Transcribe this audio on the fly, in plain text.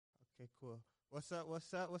cool. What's up?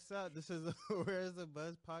 What's up? What's up? This is Where's the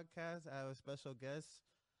Buzz podcast. I have a special guest,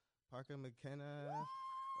 Parker Mckenna.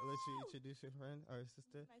 I'll let you introduce your friend or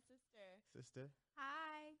sister. My sister. Sister.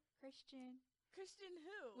 Hi, Christian. Christian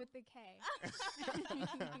who? With the K.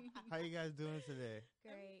 How you guys doing today?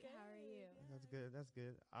 Great. How are you? Yeah. That's good. That's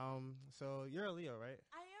good. So you're a Leo, right?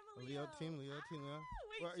 I am a Leo Leo. team. Leo.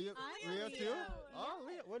 Wait, Well, you, I'm Leo a too? Leo. Oh,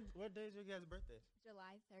 Leo. What day is your guys' birthday?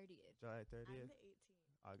 July 30th. July I'm 30th. the 18th.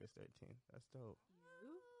 August 13th. That's dope.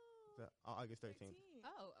 You? August 13th. 13.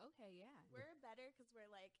 Oh, okay, yeah. We're better because we're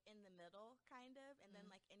like in the middle, kind of, and then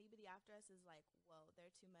like anybody after us is like, whoa,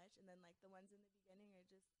 they're too much, and then like the ones in the beginning are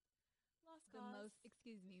just lost The cause. most,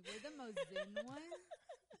 excuse me, we're the most zen ones.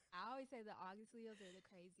 I always say the August Leos are the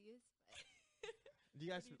craziest, but Do you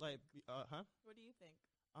guys What do you like? Huh? What do you think?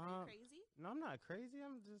 Are you crazy? No, I'm not crazy.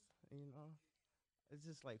 I'm just, it's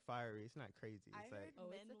just like fiery. It's not crazy. I It's heard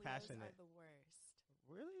like, men Leos passionate. are the worst.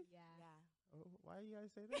 really? yeah. Yeah. Oh, why do you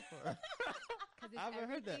guys say that for? Because it's I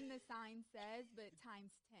haven't heard that. everything the sign says, but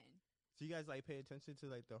times 10. So you guys like pay attention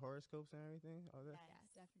to like the horoscopes and everything? All that?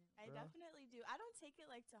 Yes. Yeah, definitely. I Bro. definitely do. I don't take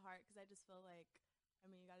it like to heart because I just feel like,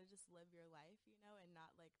 I mean, you got to just live your life, and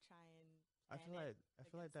not like try and. I feel like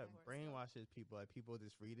against that the horoscope. brainwashes people. Like people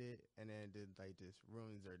just read it and then just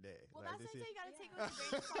ruins their day. Well, like, that's this why I say you gotta Yeah. take it with a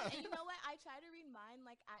grain of salt. And you know what? I try to read mine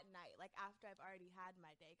like at night, like after I've already had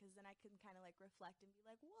my day, because then I can kind of like reflect and be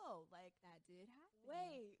like, "Whoa, like That did happen.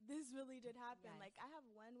 wait, this really did happen." Yes. Like I have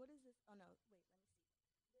one. What is this? Oh no, wait, let me see.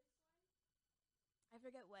 This one. I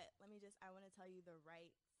forget what. I want to tell you the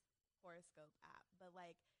right horoscope app, but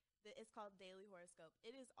like it's called Daily Horoscope.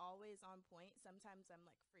 It is always on point. Sometimes I'm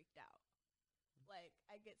like freaked out. Like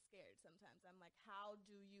I get scared sometimes. I'm like, how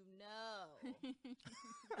do you know?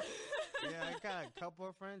 Yeah, I got a couple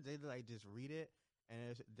of friends. They like just read it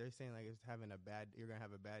and they're saying like it's having a bad. You're gonna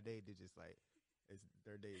have a bad day. They just like.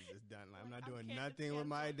 Their day is just done. Like, I'm not doing nothing with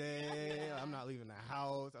my day. Yeah. I'm not leaving the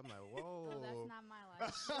house. I'm like, whoa. Oh, that's not my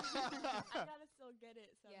life. I gotta still get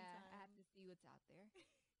it sometimes. Yeah, I have to see what's out there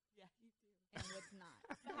Yeah, you do. and what's not.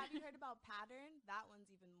 But have you heard about pattern? That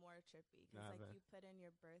one's even more trippy No, because I like haven't. you put in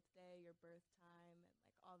your birthday, your birth time, and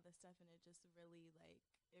like all this stuff, and it just really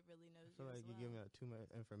it really knows. I feel you like as you're giving too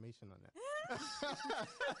much information on that.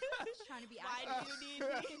 Just trying to be Why accurate. do you need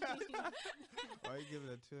me? Why are you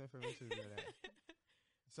giving too information to that?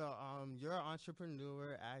 So, you're an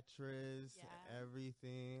entrepreneur, actress, Yeah.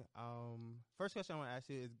 everything. First question I want to ask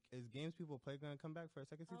you is Games People Play going to come back for a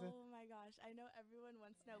second season? Oh my gosh, I know everyone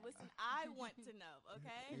wants to know. Listen, I want to know,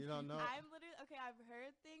 okay? You don't know? I'm literally, okay, I've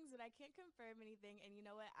heard things, but I can't confirm anything. And you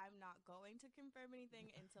know what? I'm not going to confirm anything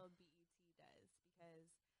until BET does. Because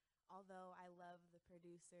although I love the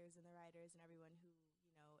producers and the writers and everyone who,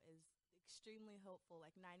 is extremely hopeful,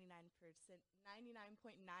 like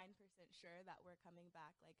 99.9% sure that we're coming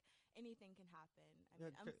back, like anything can happen. I mean,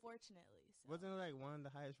 Yeah, unfortunately. So. Wasn't it like one of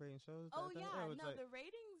the highest rating shows? Oh back then? yeah, it was no, like- the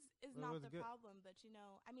ratings is it not was the good. problem, but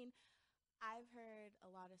I mean, I've heard a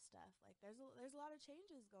lot of stuff. Like there's a lot of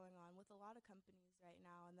changes going on with a lot of companies right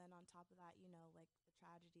now, and then on top of that, like the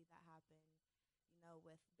tragedy that happened,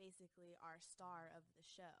 with basically our star of the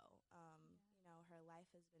show. Her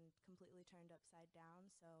life has been completely turned upside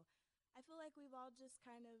down. So I feel like we've all just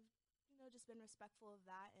kind of, just been respectful of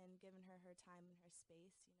that and given her time and her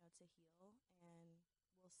space, to heal. And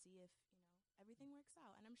we'll see if, everything works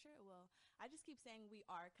out. And I'm sure it will. I just keep saying we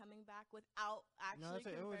are coming back without actually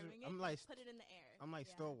confirming it. I'm like, put it in the air. I'm like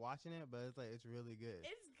still watching it, but it's really good.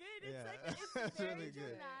 It's good. It's Yeah. like it's It's very really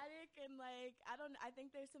good. dramatic and like I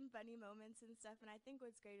think there's some funny moments and stuff. And I think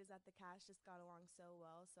what's great is that the cast just got along so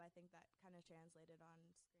well. So I think that kind of translated on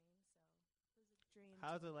screen. So it was a dream.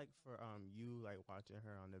 How's it like for you like watching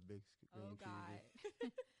her on the big screen? Oh, TV? God.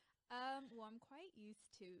 Well, I'm quite used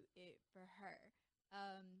to it for her.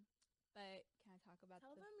 But can I talk about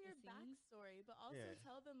Tell the them your the scenes? backstory, but also Yeah.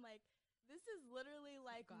 tell them like this is literally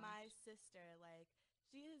like gosh. my sister. Like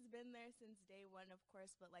she has been there since day one, of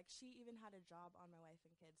course, but like she even had a job on My Wife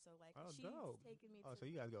and Kids. So like Oh, she's dope. taken me Oh, to so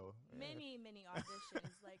you guys go. Yeah. many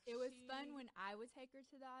auditions. Like It was fun when I would take her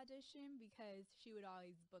to the audition because she would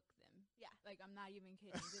always book them. Yeah. Like, I'm not even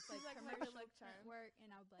kidding. Just like, She's like my commercial good luck charm. work.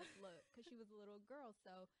 And I would like, look, because she was a little girl.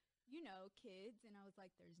 So, kids. And I was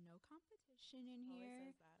like, there's no competition in Always here.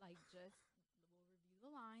 says that. Like, just we'll review the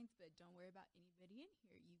lines, but don't worry about anybody in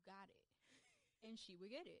here. You got it. And she would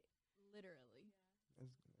get it, literally.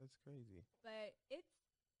 That's crazy. But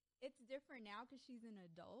it's different now because she's an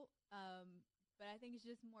adult. But I think it's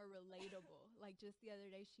just more relatable. Like just the other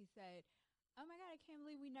day, she said, "Oh my God, I can't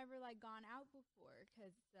believe we never like gone out before,"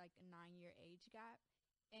 because it's like a 9-year age gap.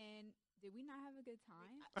 And did we not have a good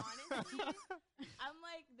time? Honestly, I'm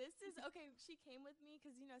like, this is okay. She came with me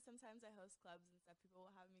because, you know, sometimes I host clubs and stuff. People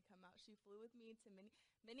will have me come out. She flew with me to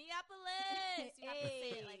Minneapolis. You have to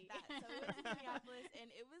say it like that. So it was in Minneapolis, and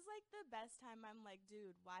it was like the best time. I'm like,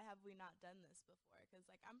 dude, why have we not done this before? Because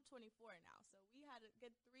like I'm 24 now, so we had a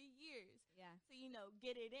good 3 years. Yeah. To, you know,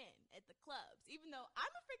 get it in at the clubs. Even though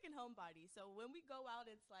I'm a freaking homebody, so when we go out,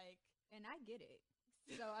 it's like, and I get it.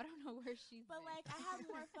 So I don't know where she's but been. like I have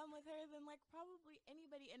more fun with her than like probably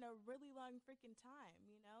anybody in a really long freaking time,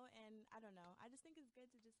 you know. And I don't know. I just think it's good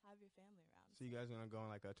to just have your family around. So you guys gonna go on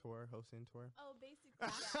like a tour, hosting tour? Oh, basically,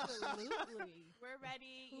 Absolutely. we're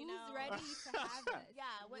ready. Who's you know, ready to have us? Yeah,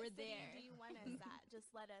 what we're city there. do you want us at? Just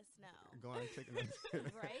let us know. Go on chicken.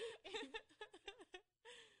 Right?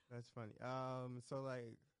 That's funny. So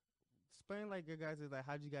like, explain like your guys is like,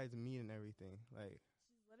 how'd you guys meet and everything? Like,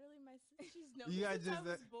 She's literally my sister. She's known You me guys since I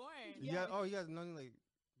just, was born. you guys, oh, you guys known like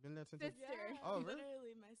been there since. Sister. Yeah, Oh, really?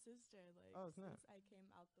 literally my sister. Like Oh, snap. since I came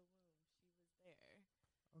out the womb, she was there.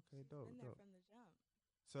 Okay, She's dope, been there dope. from the jump.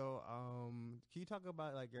 So, can you talk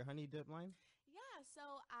about like your honey dip line? Yeah, so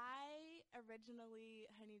I originally,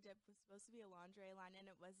 Honey Dip was supposed to be a lingerie line, and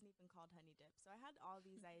it wasn't even called Honey Dip. So I had all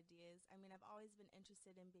these ideas. I mean, I've always been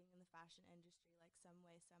interested in being in the fashion industry, like some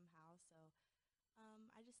way, somehow. So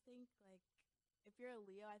I just think, like, if you're a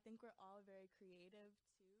Leo, I think we're all very creative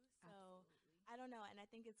too. So Absolutely. I don't know, and I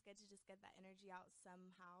think it's good to just get that energy out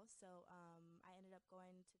somehow. So I ended up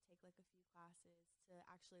going to take like a few classes to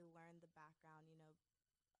actually learn the background, you know,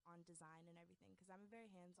 on design and everything, because I'm a very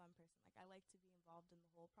hands-on person. Like I like to be involved in the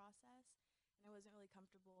whole process, and I wasn't really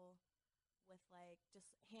comfortable with like just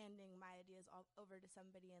handing my ideas all over to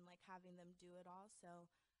somebody and like having them do it all. So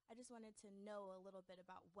I just wanted to know a little bit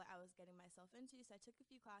about what I was getting myself into. So I took a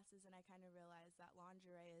few classes, and I kind of realized that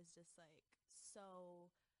lingerie is just like so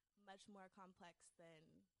much more complex than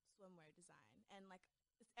swimwear design. And like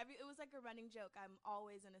it was like a running joke. I'm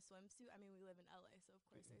always in a swimsuit. I mean, we live in LA, so of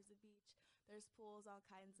course there's a beach, there's pools, all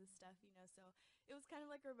kinds of stuff, you know. So it was kind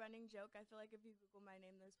of like a running joke. I feel like if you Google my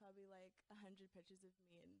name, there's probably like 100 pictures of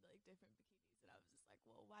me in like different bikinis, and I was just like,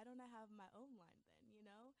 well, why don't I have my own line then, you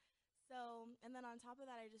know? So, and then on top of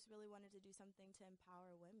that, I just really wanted to do something to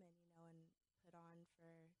empower women, you know, and put on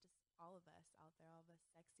for just all of us out there, all of us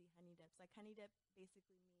sexy honey dips. Like honey dip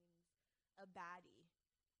basically means a baddie.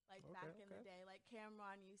 Like back in the day, like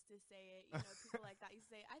Cameron used to say it, you know, people like that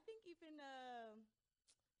used to say. I think even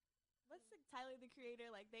what's like Tyler the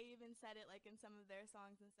Creator, like they even said it like in some of their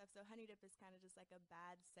songs and stuff. So honey dip is kind of just like a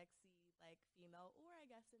bad, sexy like female, or I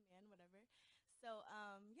guess a man, whatever. So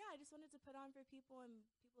yeah, I just wanted to put on for people and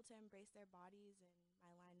people to embrace their bodies, and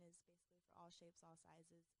my line is basically for all shapes, all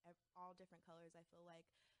sizes, all different colors. I feel like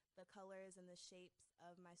the colors and the shapes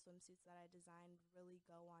of my swimsuits that I designed really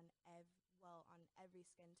go on on every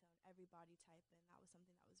skin tone, every body type, and that was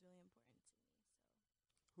something that was really important to me.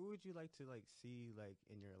 So Who would you like to like see like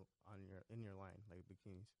in your line like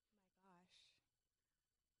bikinis? my gosh, I don't know who do I love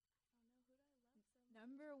so much.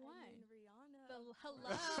 Number one. I mean, Rihanna. Hello.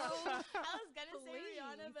 I was gonna say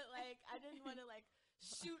Rihanna, but like I didn't want to like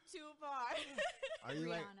shoot too far. Are you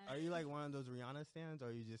Rihanna. are you like one of those Rihanna stands, or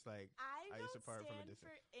are you just like I I used to don't part from a stand distance?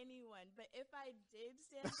 for anyone, but if I did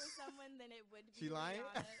stand for someone, then it would be She lying?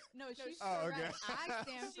 Rihanna. No, she's Oh, correct. okay. I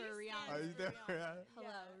stand She for stands Rihanna. Are you there for Rihanna? Hello,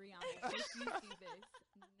 Yeah. Rihanna. If you see this,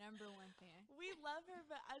 number one fan. We love her,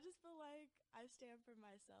 but I just feel like I stand for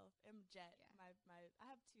myself and Jet. Yeah. My I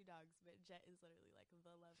have 2 dogs, but Jet is literally like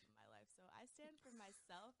the love of my life. So I stand for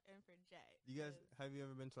myself and for Jet. You guys, have you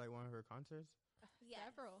ever been to like one of her concerts?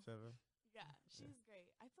 Yes. Several. Seven. Yeah, she's great.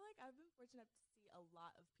 I feel like I've been fortunate to see a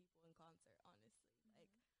lot of people in concert, honestly. Like,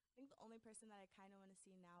 I think the only person that I kind of want to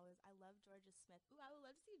see now is I love Georgia Smith. Ooh, I would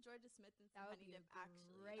love to see Georgia Smith in some That would Honey be a Dip,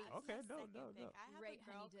 actually. great- That's Okay, my dope, second dope, thing. dope. I have Great a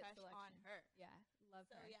girl Honey Dip crush on selection. her. Yeah, love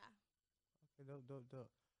So, her. yeah. Okay,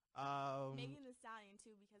 dope. Megan Thee Stallion,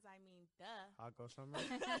 too, because, I mean, duh. Hot Girl Summer.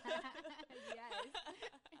 Yes.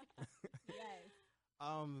 Yes.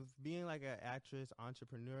 Being like an actress,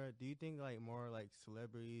 entrepreneur, do you think like more like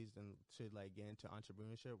celebrities and should like get into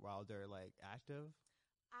entrepreneurship while they're like active?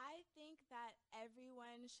 I think that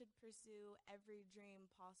everyone should pursue every dream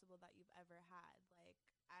possible that you've ever had. Like,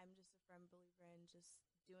 I'm just a firm believer in just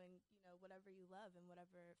doing, you know, whatever you love and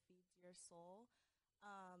whatever feeds your soul.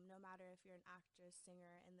 No matter if you're an actress,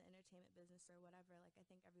 singer, in the entertainment business or whatever, like I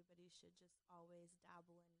think everybody should just always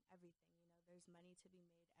dabble in everything. You know, there's money to be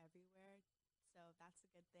made everywhere. So that's a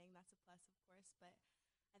good thing. That's a plus, of course. But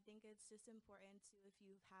I think it's just important to, if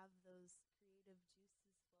you have those creative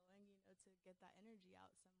juices flowing, you know, to get that energy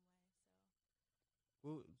out some way. So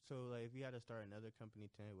Well, so like if you had to start another company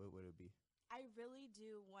today, what would it be? I really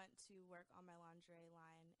do want to work on my lingerie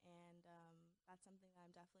line, and that's something that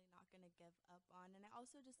I'm definitely not going to give up on. And I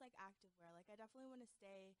also just like activewear. Like I definitely want to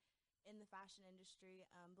stay in the fashion industry.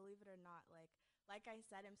 Believe it or not, like I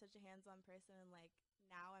said, I'm such a hands-on person, and like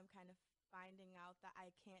now I'm kind of finding out that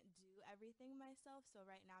I can't do everything myself. So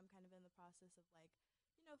right now I'm kind of in the process of like,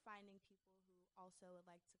 finding people who also would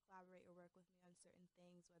like to collaborate or work with me on certain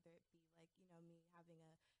things, whether it be like, me having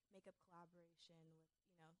a makeup collaboration with,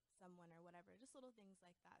 someone or whatever, just little things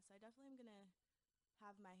like that. So I definitely am going to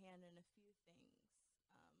have my hand in a few things.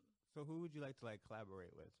 So who would you like to like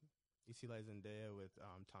collaborate with? You see like Zendaya with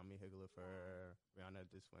Tommy Hilfiger. Rihanna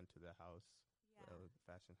just went to the house,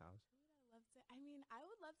 fashion house. Who would I love to? I mean, I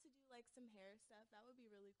would love to do like some hair stuff. That would be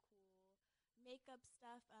really cool. Makeup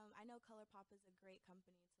stuff. I know ColourPop is a great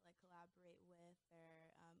company to like collaborate with,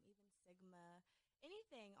 or even Sigma.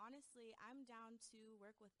 Anything, honestly, I'm down to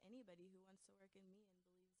work with anybody who wants to work in me and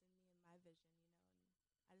believes in me and my vision,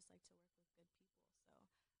 and I just like to work with good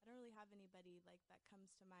people. So I don't really have anybody like that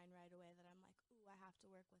comes to mind right away that I'm like, ooh, I have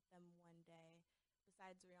to work with them one day.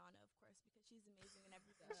 Besides Rihanna, of course, because she's amazing and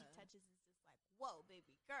everything she touches is just like, whoa,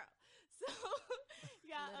 baby girl. So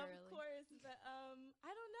yeah, Literally. of course. But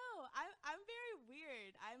I don't know. I'm very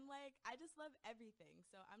weird. I'm like, I just love everything.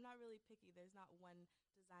 So I'm not really picky. There's not one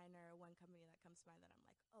designer or one company that comes to mind that I'm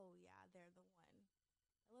like, oh yeah, they're the one.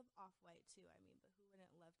 I love Off-White too. I mean, but who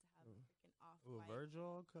wouldn't love to have freaking Off-White? Ooh,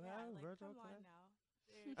 Virgil collab? Yeah, like, Virgil come collab? on now.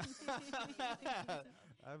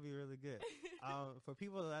 That'd be really good. For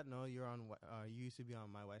people that know, you used to be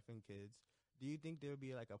on My Wife and Kids. Do you think there would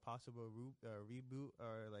be like a possible reboot,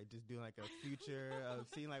 or like just doing like a future of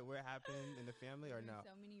seeing like what happened in the family, or There's no?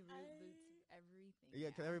 so many reboots of everything.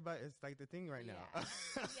 Yeah, because everybody, it's like the thing right now.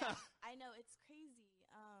 Yeah, I know, it's crazy.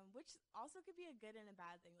 Which also could be a good and a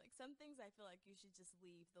bad thing. Like some things I feel like you should just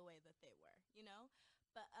leave the way that they were,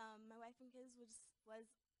 But My Wife and Kids was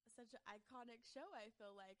such an iconic show, I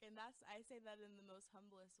feel like, and I say that in the most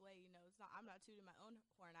humblest way. I'm not tooting my own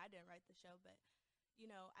horn. I didn't write the show, but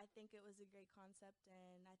I think it was a great concept,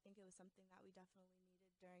 and I think it was something that we definitely needed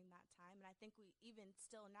during that time. And I think we even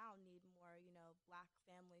still now need more, Black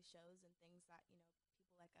family shows and things that,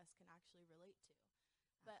 people like us can actually relate to.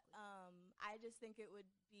 But I just think it would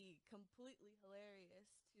be completely hilarious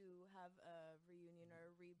to have a reunion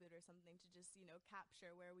or a reboot or something to just,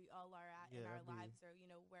 capture where we all are at in our lives, or,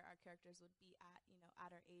 where our characters would be at,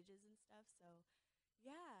 at our ages and stuff. So,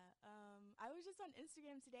 yeah. I was just on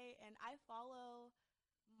Instagram today, and I follow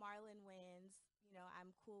Marlon Wayans.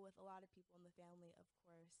 I'm cool with a lot of people in the family, of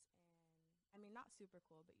course. And, I mean, not super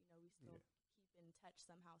cool, but, we still keep in touch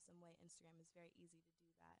somehow, some way. Instagram is very easy to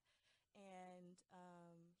do that. And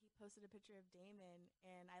he posted a picture of Damon,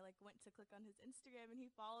 and I like went to click on his Instagram, and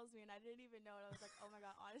he follows me, and I didn't even know it. I was like, oh my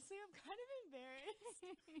god, honestly, I'm kind of embarrassed.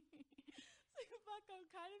 Fuck, I'm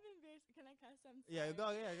kind of embarrassed. Can I cuss? I'm sorry. Yeah,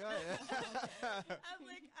 go ahead.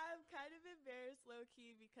 I'm kind of embarrassed, low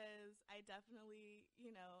key, because I definitely,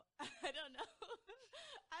 I don't know.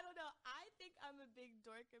 I don't know. I think I'm a big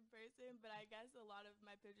dork in person, but I guess a lot of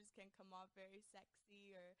my pictures can come off very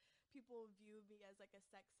sexy, or people view me as like a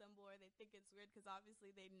sex symbol, or they think it's weird because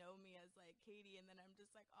obviously they know me as like Katie, and then I'm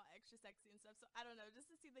just like all extra sexy and stuff. So I don't know. Just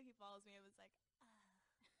to see that he follows me, it was like,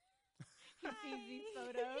 he sees these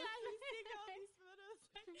photos. Yeah, he's seeing all these photos.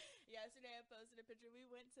 Yesterday I posted a picture. We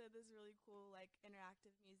went to this really cool like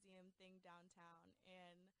interactive museum thing downtown,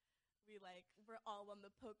 and we're all on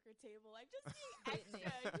the poker table, like just being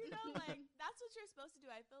extra, like that's what you're supposed to do.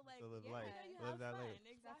 I feel like live you life. you Live have that fun. life.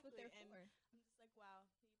 Exactly. That's what they're and for. I'm just like, wow,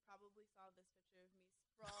 he probably saw this picture of me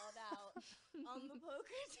sprawled out on the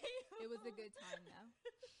poker table. It was a good time though.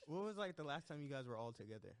 What was like the last time you guys were all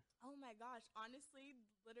together? Oh my gosh, honestly,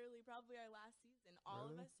 literally probably our last season,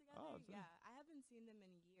 all Really? of us together. Oh, yeah, I haven't seen them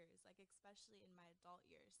in years, like especially in my adult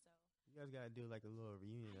years. So You guys gotta do like a little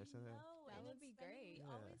reunion or something. no, That would be great. We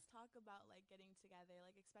Yeah. always talk about like getting together,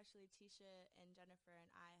 like especially Tisha and Jennifer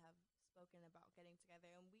and I have spoken about getting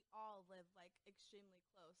together, and we all live like extremely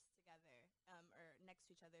close together, or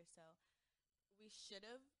next to each other. So we should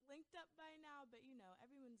have linked up by now, but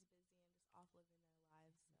everyone's busy and just off living their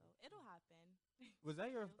lives, so it'll happen. Was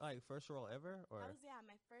that your like first role ever, or? That was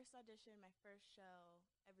my first audition, my first show,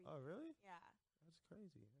 everything. Oh, really? Yeah. That's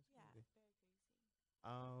crazy. Yeah, Crazy. very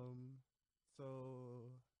crazy. So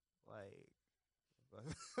like,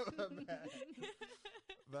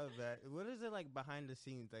 about that. What is it like behind the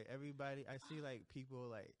scenes? Like everybody, I see like people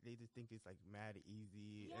like they just think it's like mad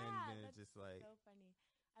easy, Yeah, and then it's that's just like so funny.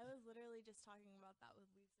 I was literally just talking about that with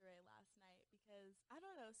Lisa Ray last night, because I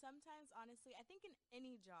don't know, sometimes honestly I think in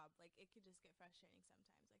any job like it could just get frustrating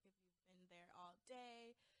sometimes. Like if you've been there all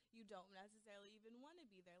day, you don't necessarily even want to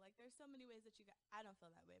be there. Like there's so many ways that I don't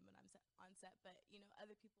feel that way when I'm on set, but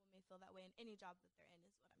other people may feel that way in any job that they're in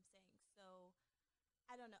is what I'm saying. So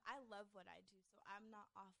I don't know. I love what I do, so I'm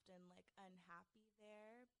not often like unhappy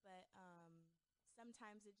there, but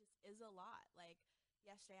sometimes it just is a lot. Like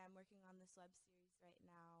yesterday, I'm working on this web series right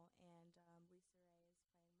now, and Lisa Ray is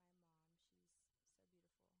playing my mom. She's so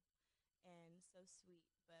beautiful and so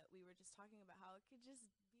sweet, but we were just talking about how it could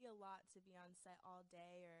just be a lot to be on set all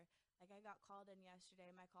day, or like I got called in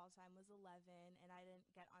yesterday. My call time was 11, and I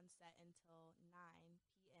didn't get on set until 9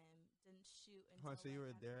 p.m. Didn't shoot until So you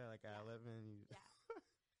were there like at yeah. 11. Yeah.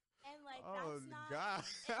 And like Oh that's not God.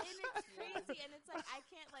 and it's crazy, and it's like I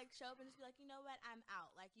can't like show up and just be like, you know what, I'm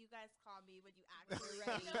out. Like you guys call me when you actually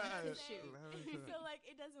ready to shoot. So like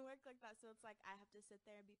it doesn't work like that. So it's like I have to sit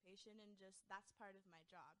there and be patient, and just that's part of my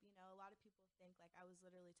job. A lot of people think, like I was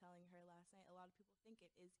literally telling her last night, a lot of people think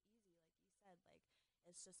it is easy, like you said, like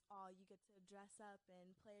it's just all you get to dress up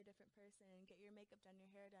and play a different person and get your makeup done,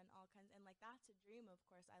 your hair done, all kinds, and like that's a dream, of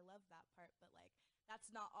course. I love that part, but like that's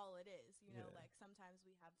not all it is, like sometimes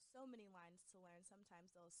we have so many lines to learn.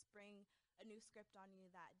 Sometimes they'll spring a new script on you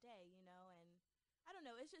that day, and I don't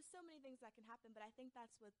know, it's just so many things that can happen. But I think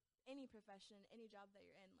that's with any profession, any job that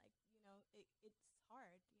you're in, like, it's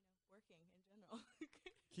hard, working in general.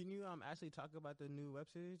 Can you actually talk about the new web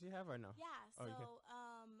series you have or no? Yeah, so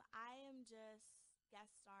I am just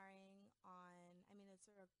guest starring on, I mean, it's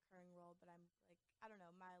a recurring role, but I'm like, I don't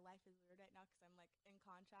know, my life is weird right now because I'm like in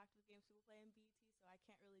contract with Games People Play and BET, so I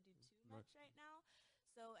can't really do too much right now.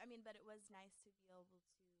 So, I mean, but it was nice to be able to,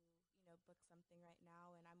 book something right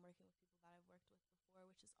now, and I'm working with people that I've worked with before,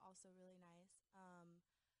 which is also really nice.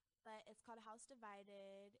 But it's called House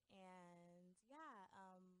Divided, and yeah,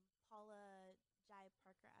 Paula Jai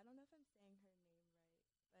Parker. I don't know if I'm saying her name right,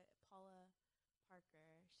 but Paula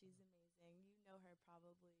Parker. She's amazing. You know her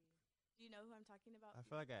probably. Do you know who I'm talking about? I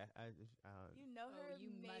feel like you know her.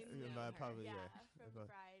 You must mainly. know her. Probably, yeah, yeah. from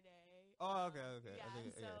Friday. Oh, okay. Yeah,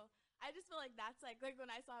 I just feel like that's like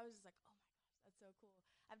when I saw, I was just like, oh my gosh, that's so cool.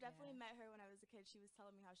 I've definitely met her when I was a kid. She was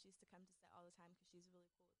telling me how she used to come to set all the time because she's really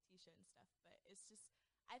cool with Tisha and stuff. But it's just,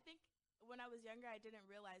 I think when I was younger, I didn't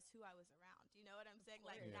realize who I was around. You know what I'm saying?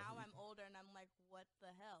 Like now I'm older and I'm like, what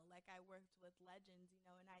the hell? Like I worked with legends,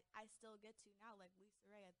 and I still get to now, like Lisa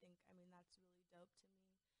Ray. I mean, that's really dope to me.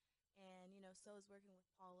 And, so is working with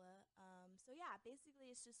Paula. So yeah, basically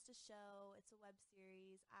it's just a show. It's a web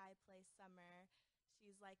series. I play Summer.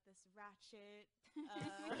 She's like this ratchet,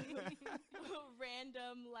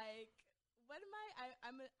 random, like, what am I?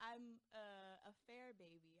 I'm a fair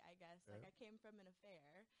baby, I guess. Like I came from an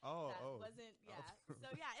affair. Wasn't, yeah. So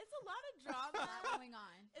yeah, it's a lot of drama going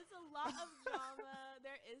on. It's a lot of drama.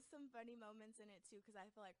 There is some funny moments in it too, because I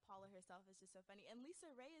feel like Paula herself is just so funny, and Lisa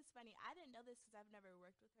Ray is funny. I didn't know this because I've never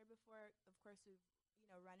worked with her before. Of course, we've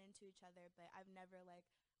run into each other, but I've never like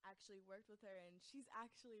actually worked with her, and she's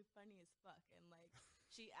actually funny as fuck. And like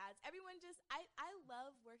she adds, everyone just I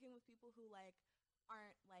love working with people who like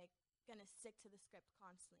aren't like gonna stick to the script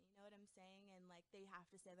constantly, you know what I'm saying? And like they have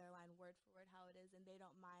to say their line word for word how it is, and they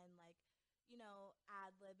don't mind like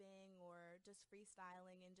ad-libbing or just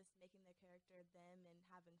freestyling and just making their character them and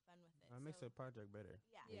having fun with it. That makes the project better.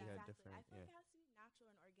 Yeah, exactly. I feel like it has to be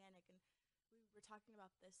natural and organic, and we were talking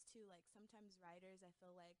about this too. Like sometimes writers, I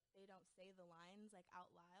feel like they don't say the lines like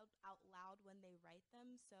out loud when they write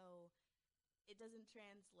them, so it doesn't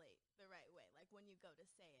translate the right way. Like when you go to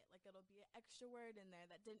say it, like it'll be an extra word in there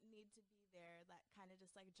that didn't need to be there, that kind of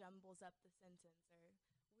just like jumbles up the sentence or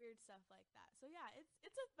weird stuff like that. So yeah,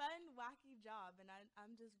 it's a fun, wacky job, and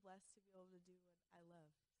I'm just blessed to be able to do what I love.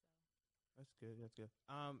 So That's good.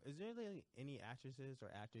 Is there really any actresses or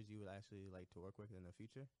actors you would actually like to work with in the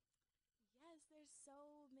future? Yes, there's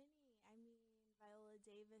so many. I mean, Viola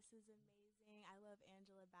Davis is amazing. I love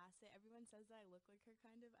Angela Bassett. Everyone says that I look like her,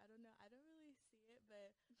 kind of. I don't know. I don't really see it, but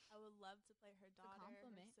I would love to play her daughter,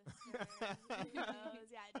 her sister. Who knows?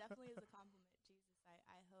 Yeah, it definitely is a compliment. Jesus,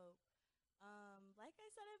 I hope. Like I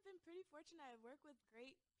said, I've been pretty fortunate. I've worked with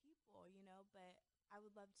great people, but I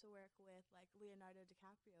would love to work with like Leonardo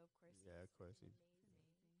DiCaprio, of course. Yeah, of course. He's amazing.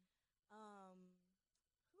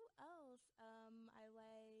 Who else? I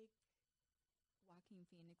like Joaquin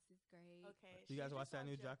Phoenix is great. Okay. You guys watch that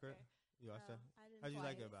new Joker? You watched that? How'd you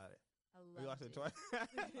like it about it? I You loved watched it it twice?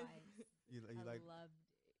 twice. You I like? loved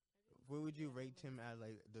it. Where would you rate him as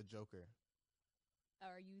like the Joker?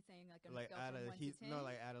 Are you saying like on a Like scale out from of 1 Heath? to 10? No,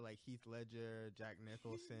 like out of like Heath Ledger, Jack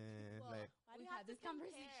Nicholson. Well, like why do We've you have had to this compare?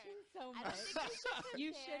 conversation so I much. don't think you should You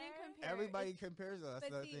shouldn't compare. everybody compares us. But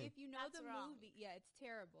That's see, the thing. if you know That's the wrong. movie, yeah, it's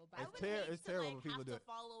terrible. I But would hate it's to terrible like when people have do to it.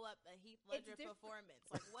 follow up a Heath Ledger different. performance.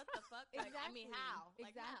 Like what the fuck? fuck? Like, I mean, how?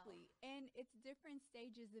 Like, Exactly. And it's different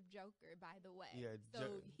stages of Joker, by the way. Yeah,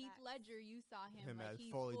 So Heath Ledger, you saw him like as he's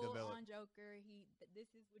fully full developed. on Joker. This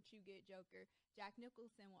is what you get, Joker. Jack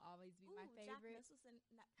Nicholson will always be my favorite.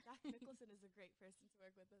 Jack Nicholson is a great person to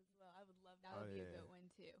work with as well. I would love that. That would be a good one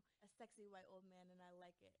too. A sexy white old man, and I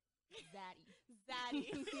like it. Zaddy.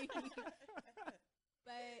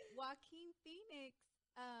 But Joaquin Phoenix,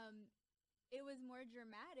 it was more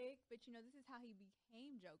dramatic, but this is how he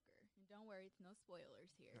became Joker. And don't worry, it's no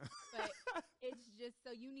spoilers here. But it's just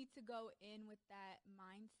so you need to go in with that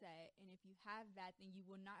mindset. And if you have that, then you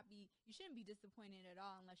shouldn't be disappointed at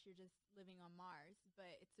all unless you're just living on Mars.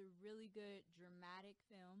 But it's a really good dramatic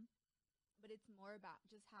film. But it's more about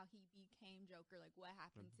just how he became Joker, like what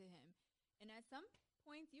happened to him. And at some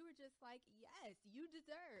points you were just like, yes, you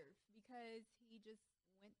deserve, because he just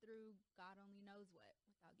went through God only knows what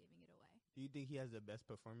without giving it away. Do you think he has the best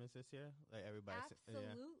performance this year? Like everybody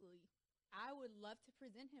Absolutely. I would love to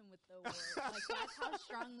present him with the award. Like that's how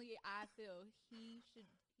strongly I feel. He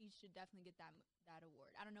should definitely get that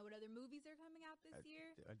award. I don't know what other movies are coming out this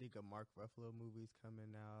year. I think a Mark Ruffalo movie's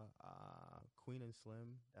coming out. Queen and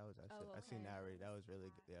Slim. That was actually I seen that already. That was really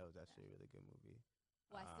good. That was actually a really good movie.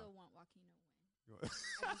 Well, I still want Joaquin to win.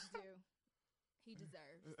 I just do. He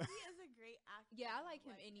deserves. He is a great actor. Yeah, I like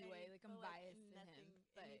him anyway. Like I'm biased to him,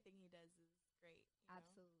 but anything he does is great.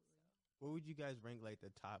 Absolutely. So. What would you guys rank like the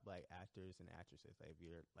top like actors and actresses? Like if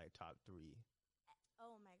you're like top 3.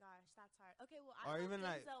 Oh my gosh, that's hard. Okay, well I love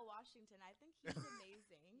Denzel Washington. I think he's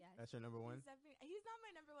amazing. Yes. That's your number 1? He's not my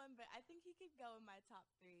number 1, but I think he could go in my top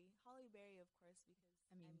 3. Halle Berry, of course, because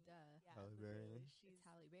duh. Yeah, Halle Berry. It's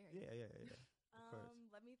Halle Berry. Yeah. Of course.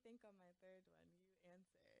 Let me think on my third one. You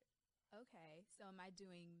answer. Okay, so am I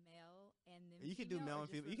doing male and then you can do male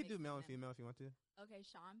and female. You can do male and female if you want to. Okay,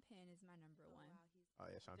 Sean Penn is my number 1.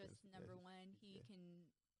 Wow, Sean Penn. Just number 1. He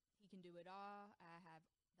can do it all. I have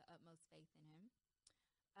the utmost faith in him.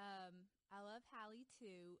 I love Halle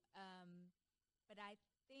too. But I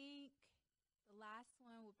think the last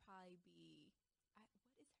one would probably be what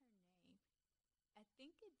is her name? I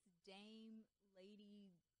think it's Dame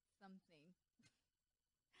Lady something.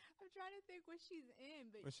 I'm trying to think what she's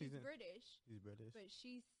in, but she's British. She's British. But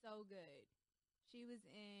she's so good. She was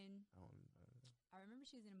in I I remember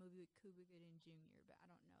she was in a movie with Cuba Gooding Jr., but I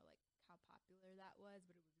don't know like how popular that was,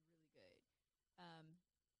 but it was really good.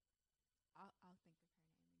 I'll think of her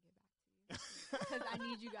name and get back to you because I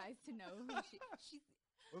need you guys to know who she's.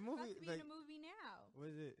 What movie? About to be in a movie now.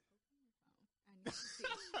 What is it? Open your phone. I need to see.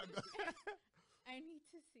 I need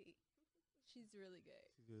to see. She's really good.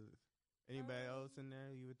 She's good. Anybody else in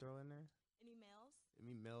there you would throw in there? Any males?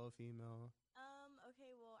 Any male or female?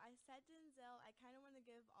 Okay, well, I said Denzel. I kind of want to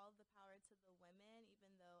give all the power to the women,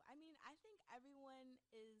 even though, I mean, I think everyone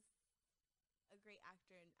is a great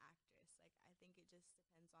actor and actress. Like, I think it just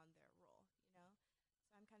depends on their role, So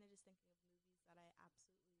I'm kind of just thinking of movies that I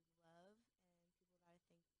absolutely love and people that I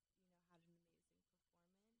think, had an amazing performance.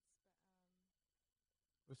 But,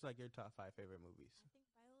 What's like your top 5 favorite movies? I think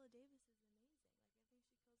Viola Davis is amazing.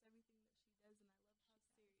 Like, I think she kills everything that she does, and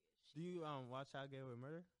I love how serious she is. Do you watch How to Get Away with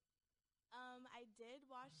Murder? I did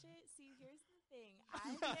watch it. See, here's the thing.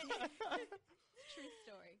 True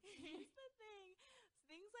story. Here's the thing.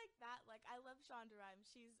 Things like that, like I love Shonda Rhimes.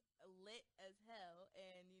 She's lit as hell,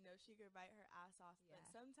 and she could bite her ass off. Yeah. But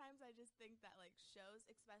sometimes I just think that like shows,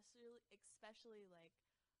 especially like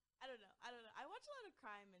I don't know. I watch a lot of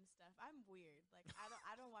crime and stuff. I'm weird. Like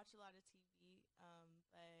I don't watch a lot of TV.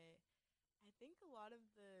 But I think a lot of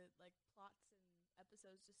the like plots and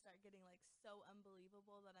episodes just start getting like so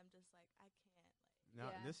unbelievable that I'm just like I can't like. No,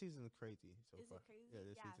 this season's crazy so Is far. it crazy? Yeah,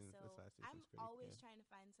 this last season's I'm pretty always good. trying to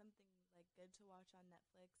find something like good to watch on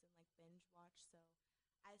Netflix and like binge watch. So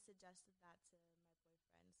I suggested that to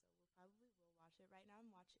my boyfriend. So we'll watch it right now.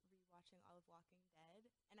 I'm rewatching all of Walking Dead,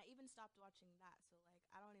 and I even stopped watching that. So like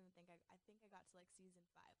I don't even think I think I got to like season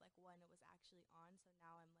 5, like when it was actually on. So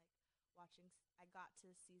now I'm like watching. I got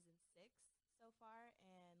to season 6 so far,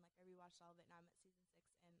 and like I rewatched all of it. Now I'm at season 6,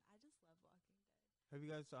 and I just love Walking Dead. Have you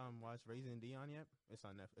guys watched Raising Dion yet? It's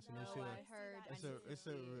on Netflix. No, It's a new show. I heard. It's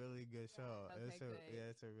a really good show. Okay,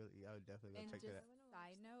 good. It's a really. I would definitely go And check just it out.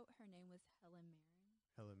 side note, her name was Helen Mirren.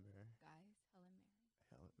 Helen Mirren. Guys, Helen Mirren.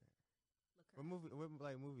 Helen Mirren. Look her What up. movie? What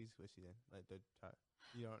like movies was she in? Like the top.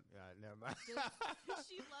 You don't. Never mind. She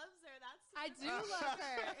loves her. That's I do love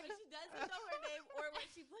her. But she doesn't know her name or what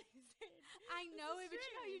she plays in. I know This it, is but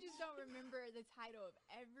you know you just don't remember the title of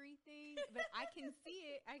everything. But I can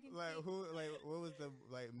see it. I can Like see who? Like what was the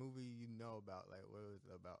like movie you know about? Like what was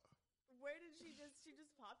it about? Where did she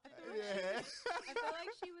just popped in? Yeah. I feel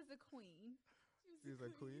like she was a queen. She was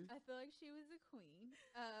a queen. I feel like she was a queen.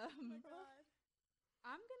 Oh my god.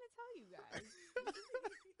 I'm gonna tell you guys.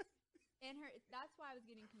 And that's why I was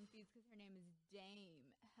getting confused because her name is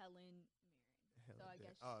Dame Helen Mirren. So I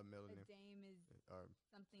guess a dame is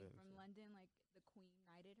something from London, like the queen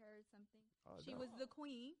knighted her or something. She was the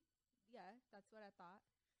queen. Yeah, that's what I thought.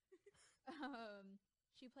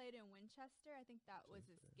 She played in Winchester. I think that was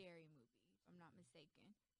a scary movie, if I'm not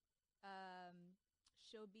mistaken.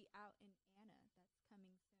 She'll be out in Anna. That's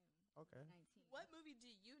coming soon. Okay. 19. What movie do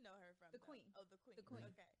you know her from? The Queen. Oh, The Queen. The Queen.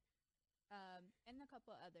 Okay. And a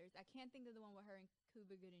couple others. I can't think of the one with her and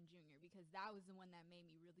Cuba Gooding Jr. because that was the one that made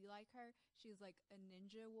me really like her. She was like a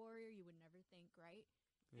ninja warrior. You would never think, right?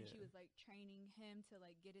 And she was like training him to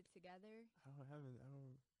like get it together.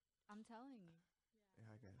 I'm telling you. Yeah,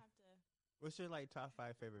 I guess. Have to. What's your like top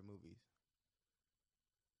 5 favorite movies?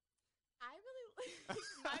 I really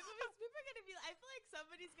my movies. People are gonna be. I feel like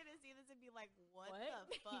somebody's gonna see this and be like, "What?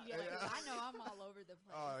 The fuck?" Yeah, 'cause I know I'm all over the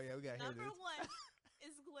place. Oh yeah, we got Number one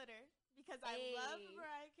is Glitter because I love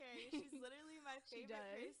Mariah Carey. She's literally my favorite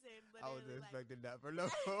person. Literally, I wasn't expecting that for no.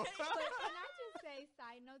 But can I just say,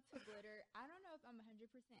 side note to Glitter, I don't know if I'm 100%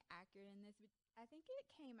 accurate in this, but I think it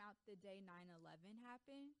came out the day 9/11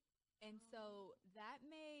 happened. And so that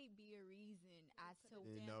may be a reason as to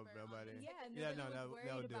nobody. Yeah, was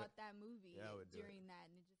worried about that movie during that,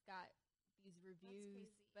 and it just got these reviews.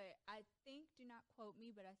 But I think, do not quote me,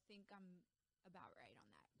 but I think I'm about right on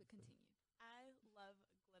that. But continue. I love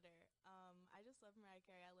Glitter. I just love Mariah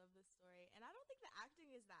Carey. I love this story, and I don't think the acting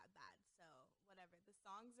is that bad. So whatever. The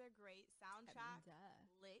songs are great. Soundtrack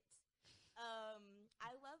lit.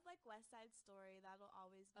 I love like West Side Story. That'll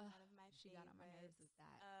always be one of my favorites. She got on my nerves with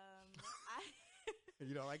that.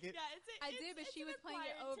 You don't like it? Yeah, I did, but she was playing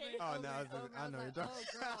it over. Oh no, I know you're talking.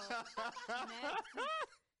 Oh girl,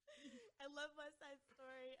 I love West Side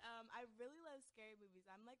Story. I really love scary movies.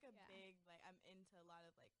 I'm like a big I'm into a lot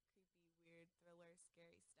of like creepy, weird, thriller,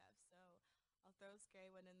 scary stuff. So I'll throw a scary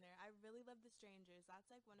one in there. I really love The Strangers. That's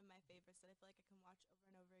like one of my favorites that I feel like I can watch over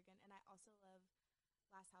and over again. And I also love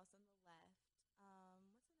Last House on the Left. What's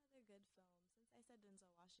another good film? Since I said Denzel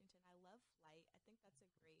Washington, I love Flight. I think that's a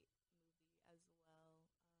great movie as well.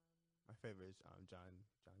 My favorite is John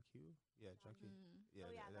Q. Yeah, John Q.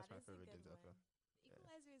 Yeah, that's my favorite Denzel film. The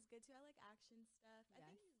Equalizer is good too. I like action stuff. Yes.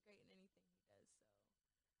 I think he's great in anything he does.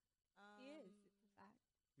 So he is. It's a fact.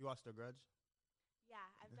 You watched The Grudge? Yeah,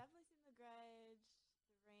 I've definitely seen The Grudge,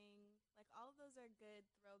 The Ring. Like all of those are good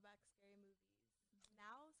throwback scary movies.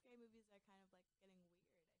 Now scary movies are kind of like getting weird.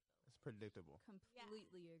 I feel it's predictable.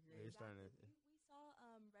 Completely agree. Yeah, we saw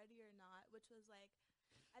Ready or Not, which was like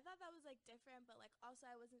I thought that was like different, but like also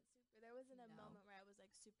I wasn't super. There wasn't a moment where I was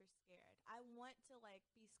like super scared. I want to like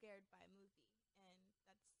be scared by a movie, and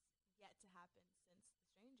that's yet to happen since The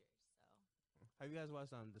Strangers. So have you guys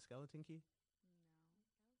watched The Skeleton Key? No, I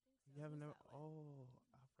don't think so. You haven't never? Oh,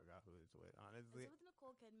 I forgot who it's with. Honestly, is it with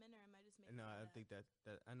Nicole Kidman, or am I just making? No, I think that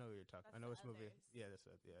I know what you're talking. I know which movie. Yeah, that's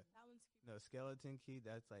what. Yeah, that one's creepy. No, Skeleton Key.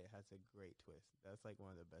 That's like has a great twist. That's like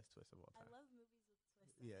one of the best twists of all time. I love movies with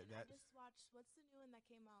twists. Yeah, I just watched. What's the new one that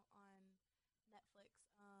came out on Netflix?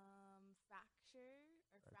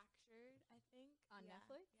 Fractured, I think. On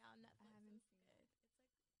Netflix? Yeah, on Netflix. I haven't seen it.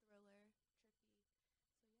 It's like thriller, trippy. So yeah, go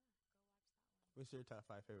watch that one. What's your top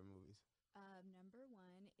 5 favorite movies? Number 1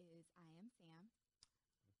 is I Am Sam.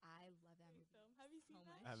 I love that movie. Film. Have you seen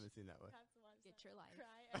that? I haven't seen that one. You have to watch Get that. your life.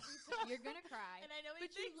 Cry every time. You're gonna cry. And I know but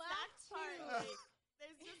it's the you exact laugh part. too. Like,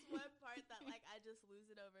 there's just one part that like I just lose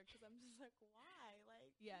it over because I'm just like, why? Like,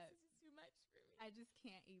 this is just too much for me. I just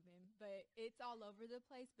can't even. But it's all over the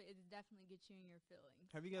place. But it definitely gets you in your feelings.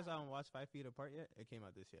 Have you guys watched 5 Feet Apart yet? It came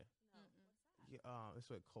out this year. No. What's that? Yeah, it's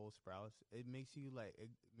with Cole Sprouse. It makes you like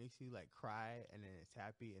cry, and then it's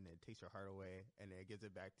happy, and then it takes your heart away, and then it gives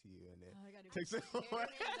it back to you, and then takes it away.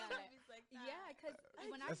 Yeah, because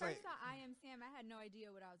when I first saw I Am Sam, I had no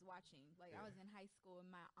idea what I was watching. Like I was in high school, and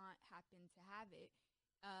my aunt happened to have it.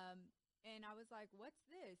 And I was like, what's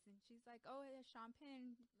this? And she's like, oh, it's Sean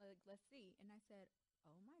Penn. Like, let's see. And I said,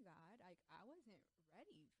 oh, my God. Like, I wasn't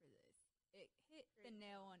ready for this. It hit the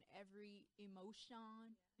nail on every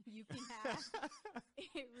emotion you can have.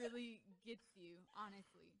 It really gets you,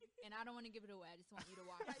 honestly. And I don't want to give it away. I just want you to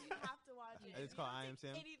watch it. You have to watch it. It's called I Am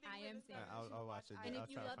Sam? I Am Sam. I'll watch it. And I'll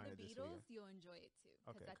if you love the Beatles, you'll enjoy it, too.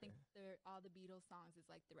 Because I think all the Beatles songs is,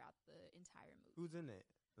 like, throughout the entire movie. Who's in it?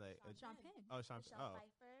 Like Sean Penn. Oh, Sean Penn. Michelle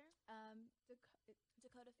Pfeiffer.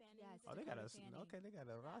 Dakota Fanning. Yes. Oh, they got a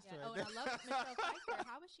roster. Yeah. Oh, and I love Michelle Pfeiffer.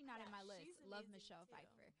 How was she not in my list? Love Michelle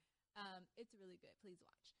Pfeiffer. It's really good. Please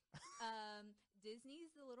watch.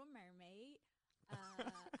 Disney's The Little Mermaid.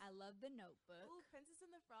 I love The Notebook. Ooh, Princess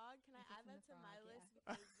and the Frog. Can I add that to my list?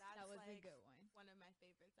 Yeah. Because that's that was like a good one. one of my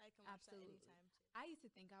favorites. I can watch that anytime too. I used to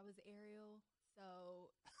think I was Ariel, so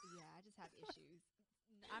yeah, I just have issues.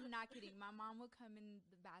 I'm not kidding. My mom would come in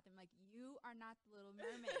the bathroom like, "You are not the Little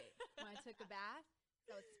Mermaid." When I took a bath,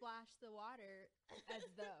 so it splashed the water as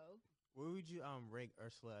though. Where would you rank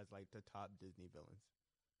Ursula as like the top Disney villains?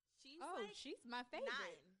 She's my favorite.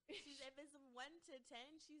 9. If it's 1 to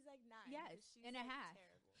 10, she's like 9. Yes, she's and a like half.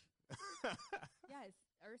 Terrible. Yes,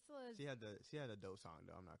 Ursula. She had a dope song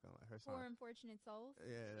though. I'm not gonna lie. Her song. Poor Unfortunate Souls.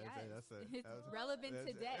 Yeah, It's relevant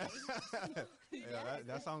today. Yeah,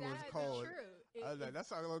 that song was cold. True. I was like, that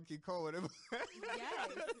song low key cold.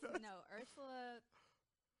 Yes. No, Ursula,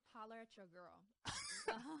 holler at your girl.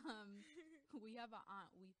 We have an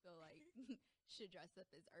aunt we feel like should dress up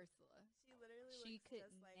as Ursula. She literally She looks could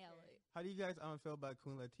just like nail her. it. How do you guys feel about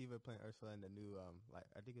Queen Latifah playing Ursula in the new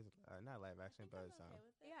I think it's not live action, but it's okay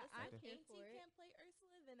with it. Yeah, Listen, I'm if here Auntie for it. can't play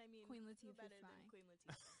Ursula, then I mean, Queen who Latifah's better than fine. Queen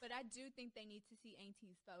Latifah? But I do think they need to see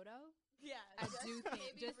Auntie's photo. Yeah, I do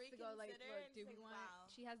think maybe just to go like, reconsider look, and do we say, want? wow.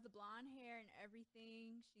 She has the blonde hair and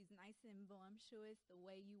everything. She's nice and voluptuous the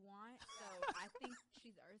way you want. So I think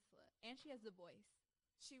she's Ursula, and she has the voice.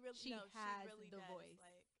 She really She has really the does. voice.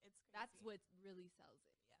 Like, it's crazy. That's what really sells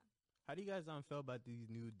it. Yeah. How do you guys feel about these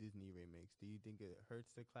new Disney remakes? Do you think it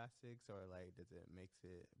hurts the classics, or like does it makes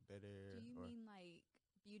it better? Do you or? mean like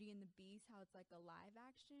Beauty and the Beast? How it's like a live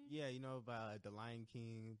action? Yeah, you know about The Lion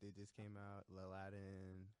King. They just came out.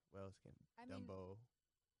 Aladdin. What else came? I mean, Dumbo.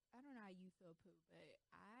 I don't know how you feel, Pooh, but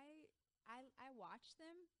I watch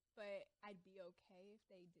them, but I'd be okay if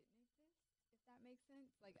they didn't exist. If that makes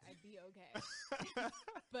sense, like I'd be okay.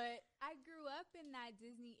 But I grew up in that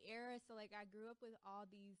Disney era, so like I grew up with all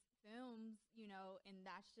these films, you know, and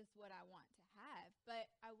that's just what I want to have. But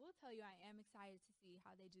I will tell you, I am excited to see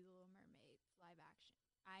how they do The Little Mermaids live action.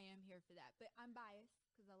 I am here for that, but I'm biased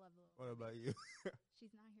because I love The Little What Mermaid. about you?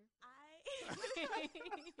 She's not here.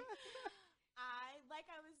 Like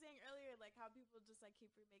I was saying earlier, like how people just like keep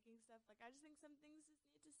remaking stuff. Like I just think some things just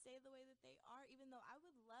need to stay the way that they are. Even though I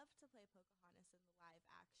would love to play Pocahontas in the live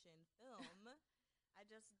action film, I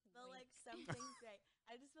just feel like some things.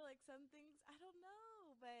 I just feel like some things. I don't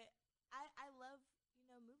know, but I love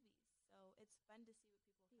movies, so it's fun to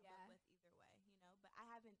see what people come up with either way. But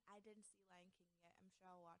I didn't see Lion King yet. I'm sure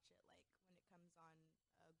I'll watch it like when it comes on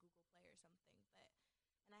Google Play or something.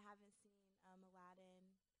 And I haven't seen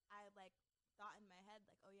Aladdin. I like thought in my head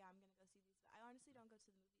like, oh yeah, I'm gonna go see these. But I honestly don't go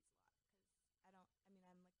to the movies a lot because I'm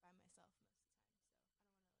like by myself most of the time, so I don't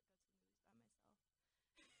want to like go to the movies by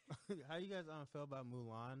myself. How you guys feel about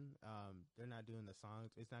Mulan? They're not doing the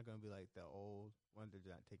songs. It's not gonna be like the old one. They're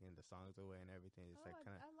not taking the songs away and everything. It's like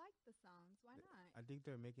kind of. I like the songs. Why not? I think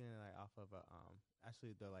they're making it like off of a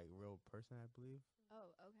actually the like real person, I believe.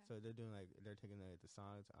 Oh, okay. So they're doing like they're taking the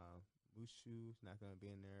songs. Mushu's not gonna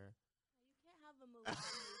be in there. You can't have a Mulan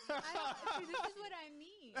movie. This is what I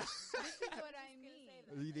mean. This is what I mean.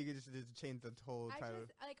 You think it just change the whole title?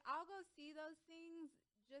 I'll go see those things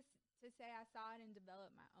just to say I saw it and develop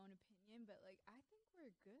my own opinion, but like I think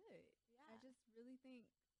we're good. Yeah. I just really think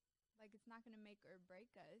like it's not going to make or break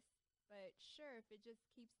us. But sure, if it just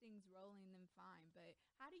keeps things rolling, then fine. But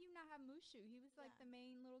how do you not have Mushu? He was like the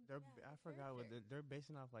main little. I forgot what they're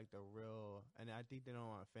basing off like the real, and I think they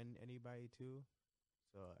don't want to offend anybody too.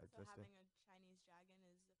 So having a Chinese dragon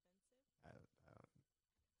is offensive. I don't. Part of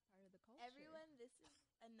the culture. Everyone, this is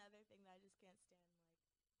another thing that I just can't stand.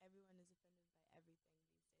 Like everyone is offended by everything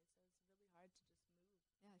these days, so it's really hard to just move.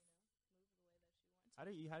 Yes. How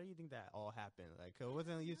do you think that all happened? Like it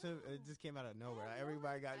wasn't used to. It just came out of nowhere. Like,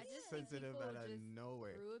 everybody got sensitive out of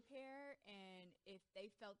nowhere. Grew a pair, and if they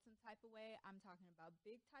felt some type of way, I'm talking about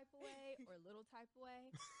big type of way or little type of way,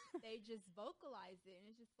 they just vocalized it, and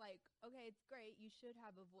it's just like, okay, it's great. You should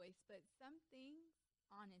have a voice, but some things,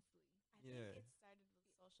 honestly, I think it started with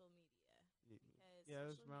social media. Yeah,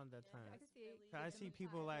 it was around that time. I can see it. I see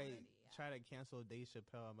people like try to cancel Dave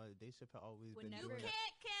Chappelle. I'm like, Dave Chappelle always been You doing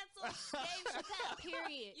can't cancel Dave Chappelle.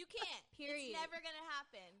 Period. You can't. Period. It's never gonna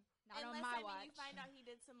happen. Not Unless, on my watch. You find out he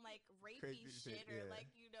did some like rapey Crazy shit or like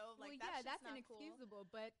like that's not inexcusable,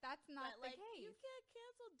 but that's not but, the case. You can't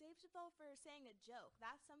cancel Dave Chappelle for saying a joke.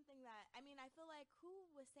 That's something that I feel like who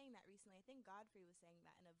was saying that recently? I think Godfrey was saying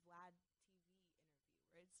that in a Vlad TV interview,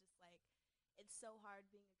 where it's just like it's so hard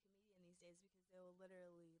being a comedian these days because they will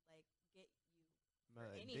literally like get you.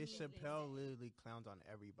 Dave Chappelle literally clowns on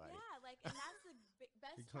everybody. Yeah, and that's the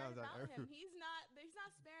best part about him. He's not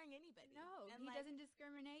sparing anybody. No, and he doesn't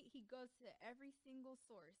discriminate. He goes to every single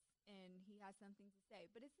source, and he has something to say.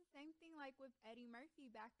 But it's the same thing like with Eddie Murphy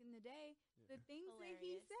back in the day. The things that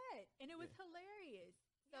he said, and it was hilarious.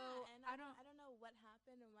 So and I I don't. don't know what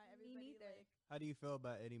happened and why Me everybody neither. like. How do you feel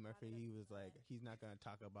about Eddie Brought Murphy? it up He to was like, that. he's not gonna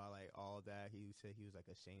talk about like all that. He said he was like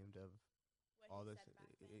ashamed of What all he this. said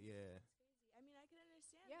back then. Yeah. That's crazy. I mean, I can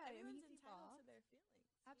understand. Yeah, I mean, Everyone's he's entitled to evolved. their feelings,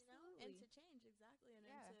 Absolutely. and to change exactly, and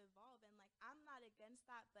Yeah. to evolve. And like, I'm not against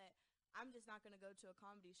that, but I'm just not gonna go to a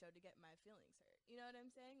comedy show to get my feelings hurt. You know what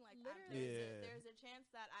I'm saying? Like, Literally. Yeah. there's a chance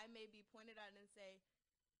that I may be pointed at and say,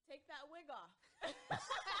 "Take that wig off."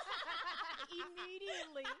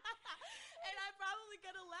 Immediately. And I'm probably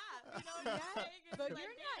gonna laugh. You know what I'm saying? And But be like,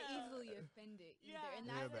 you're not "Damn." easily offended either. Yeah. And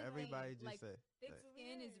Yeah, that's but the everybody thing. just like thick It's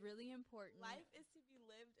skin is weird. really important. Life is to be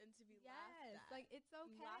lived and to be laughed Yes, at. like it's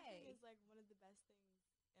Laughing okay. is like one of the best things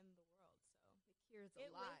in the world. So It cures a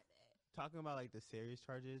get lot. with it. Talking about like the serious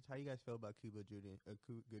charges. How you guys feel about Cuba Gooding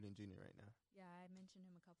Jr. right now? Yeah, I mentioned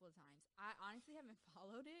him a couple of times. I honestly haven't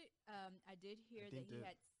followed it. I did hear that think he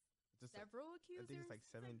that- had Just like, several I accusers. think it's like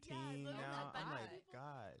It's like, 17 yeah, now. look at I'm that. like,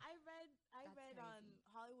 God. I That's read on crazy.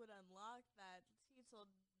 Hollywood Unlocked that he told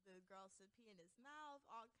the girls to pee in his mouth,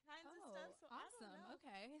 all kinds of stuff. So awesome. I don't know.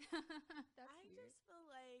 Okay. That's I weird. just feel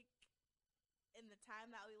like in the time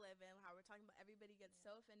that we live in, how we're talking about everybody gets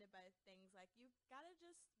so offended by things, like you gotta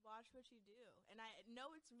just watch what you do. And I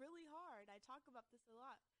know it's really hard. I talk about this a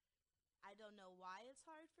lot. I don't know why it's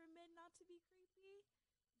hard for men not to be creepy.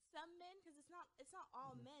 Some men, because it's not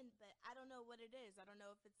all Mhm. men, but I don't know what it is. I don't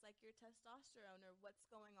know if it's like your testosterone or what's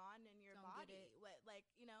going on in your Don't get body. it. What, like,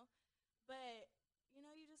 but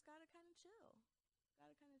you just gotta kind of chill.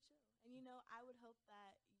 Gotta kind of chill. And I would hope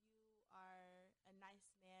that you are a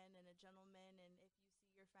nice man and a gentleman, and if you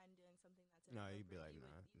see your friend doing something that's No, inappropriate, you'd be like, you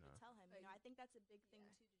nah, would tell him. Like, I think that's a big thing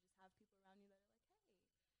yeah. too, to just have people around you that are like, hey,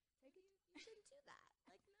 you shouldn't do that.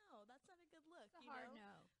 Like, no, that's not a good look. It's a hard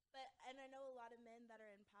no. And I know a lot of men that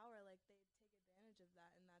are in power, like they take advantage of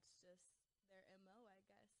that, and that's just their MO, I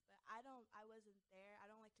guess. But I wasn't there.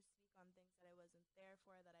 I don't like to speak on things that I wasn't there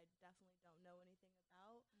for, that I definitely don't know anything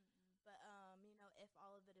about. Mm-mm. But if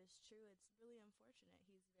all of it is true, it's really unfortunate.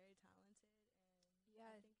 He's very talented, and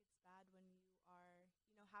Yeah. I think it's bad when you are,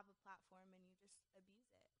 have a platform and you just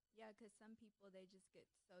abuse it. Yeah, because some people, they just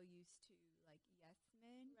get so used to like yes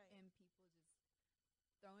men, Right. and people just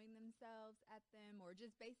throwing themselves at them, or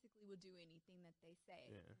just basically will do anything that they say.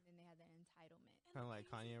 Yeah. And then they have that entitlement. And Kind of the like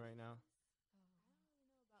crazy Kanye right thing now. is,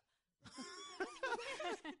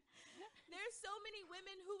 there's so many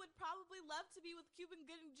women who would probably love to be with Cuban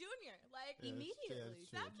Gooding Jr. Like, Yeah, immediately. that's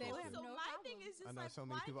true, That's They true, would true. have so no my problem. thing is just I know like, so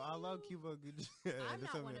many why people. do I love you- Cuba Gooding. I'm There's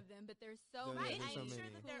not so one many- of them, but there's Yeah, so yeah, many. there's so I'm many. sure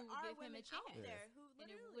that there who are give him a women out chance. there who And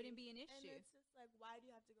it literally, wouldn't be an and issue. it's just like, why do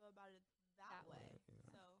you have to go about it that That way? way.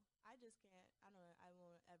 Yeah. So I just can't. I don't know. I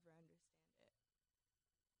won't ever understand it.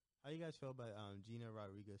 How you guys feel about Gina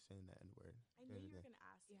Rodriguez saying that N word? I knew you were gonna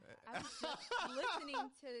ask me. Yeah, that. I was just listening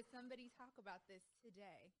to somebody talk about this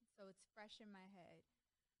today, so it's fresh in my head.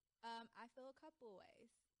 I feel a couple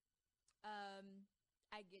ways.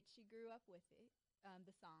 I get she grew up with it,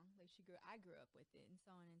 the song, like I grew up with it, and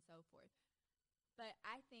so on and so forth. But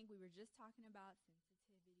I think we were just talking about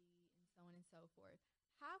sensitivity and so on and so forth.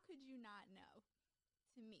 How could you not know?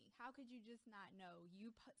 To me, how could you just not know?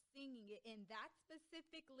 You singing it in that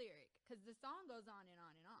specific lyric, because the song goes on and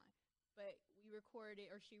on and on. But we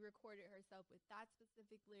recorded, or she recorded herself with that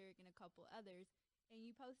specific lyric and a couple others, and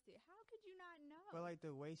you post it. How could you not know? But like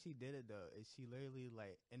the way she did it though, is she literally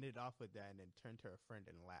like ended off with that and then turned to her friend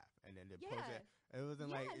and laughed and then Yeah. posted. It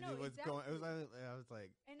wasn't Yeah, like no, it was going. It was exactly. like I was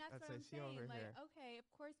like, And that's That's what it, I'm she saying. over Like, here. okay, of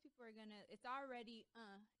course people are gonna. It's already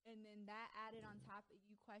and then that added on top.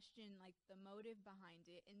 You question like the motive behind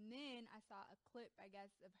it, and then I saw a clip, I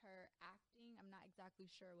guess, of her acting. I'm not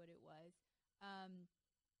exactly sure what it was.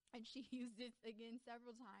 And she used it again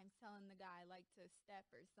several times, telling the guy like to step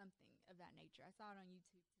or something of that nature. I saw it on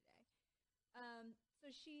YouTube today.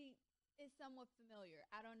 So she is somewhat familiar.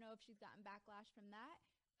 I don't know if she's gotten backlash from that,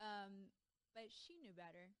 but she knew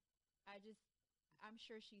better. I'm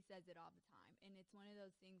sure she says it all the time. And it's one of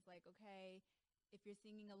those things like, okay, if you're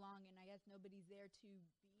singing along and I guess nobody's there to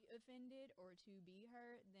be offended or to be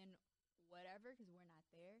her, then whatever, because we're not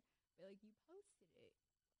there. But like, you posted it.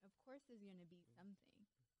 Of course there's going to be something.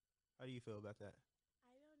 how do you feel about that?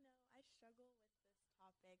 I don't know. I struggle with this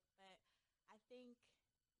topic, but I think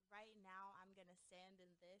right now I'm gonna stand in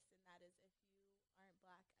this, and that is, if you aren't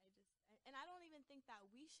black, and I don't even think that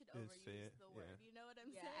we should Just say overuse it, the yeah. word. You know what I'm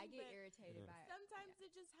Yeah, saying? I get But irritated Yeah. by it. sometimes Yeah.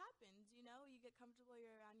 it just happens. You get comfortable,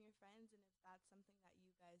 you're around your friends, and if that's something that you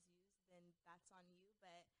guys use, then that's on you.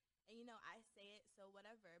 But I say it, so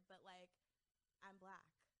whatever. But like, I'm black.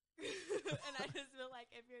 And I just feel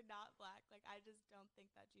like if you're not black, like, I just don't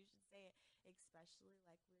think that you should say it, especially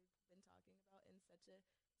like we've been talking about in such a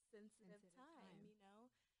sensitive time, you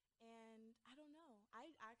know? And I don't know.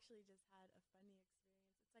 I actually just had a funny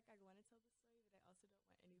experience. It's like I want to tell the story, but I also don't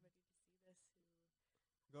want anybody to see this who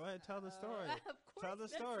Go ahead, tell the story. Of course, Tell the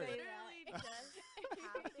story. literally just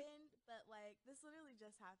happened, but like this literally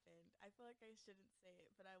just happened. I feel like I shouldn't say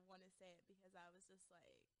it, but I want to say it because I was just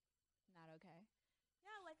like, Not okay.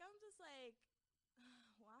 yeah, like I'm just like,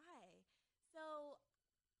 why? So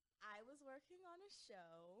I was working on a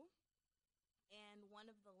show, and one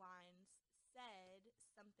of the lines said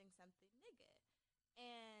something nigga,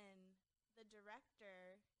 and the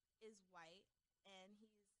director is white, and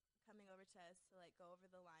he's coming over to us to like go over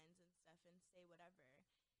the lines and stuff and say whatever,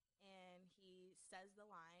 and he says the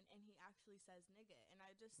line, and he actually says nigga, and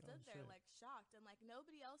I just stood there like shocked, and like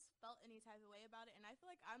nobody else felt any type of way about it, and I feel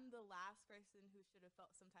like I'm the last person who should have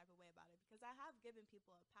felt some type of way about it, because I have given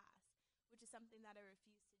people a pass, which is something that I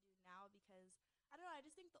refuse to do now, because I don't know, I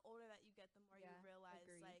just think the older that you get, the more you realize,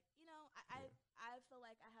 agreed. like, you know, I feel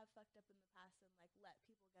like I have fucked up in the past and like let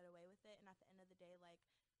people get away with it, and at the end of the day, like,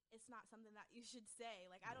 it's not something that you should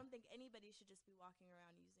say. Like, I don't think anybody should just be walking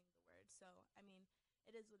around using the word. So, I mean,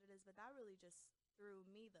 it is what it is, but that really just threw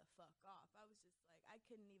me the fuck off. I was just like, I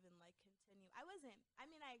couldn't even like continue. I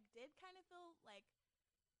mean, I did kind of feel like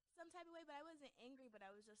some type of way, but I wasn't angry, but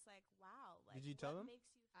I was just like, wow, like, Did you tell what him?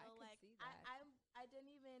 makes you I feel could like see that.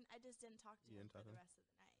 I just didn't talk to You him didn't for talk the to him? rest of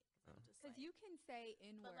the night. I'm just Because like, you can say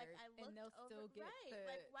but N-word like I and looked they'll over, still get right? the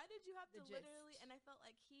Like, why did you have to the literally? gist. And I felt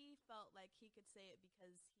like he felt like he could say it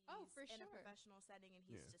because he's For in a sure. professional setting and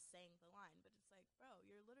he's just saying the line. But it's like, bro,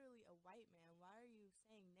 you're literally a white man. Why are you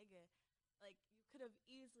saying nigga? Like, you could have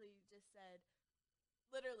easily just said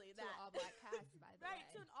literally to that. an all black cast, by the Right,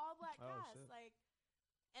 way. to an all black Oh, cast. shit. Like,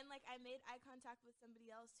 and like I made eye contact with somebody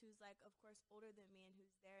else who's like, of course, older than me and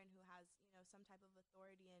who's there and who has, you know, some type of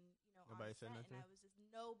authority and, you know, Nobody on said set, nothing? and I was just,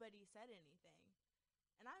 nobody said anything.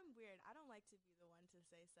 And I'm weird. I don't like to be the one to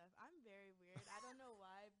say stuff. I'm very weird. I don't know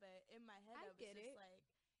why, but in my head, I was get just it. like,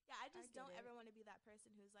 yeah, I just get don't it. ever want to be that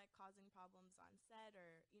person who's like causing problems on set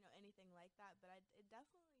or, you know, anything like that. But it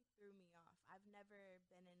definitely threw me off. I've never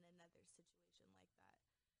been in another situation like that.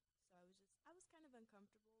 So I was kind of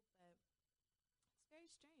uncomfortable, but it's very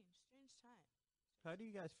strange time. How do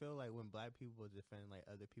you guys feel like when black people defend like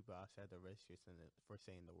other people outside the race for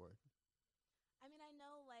saying the word? I mean, I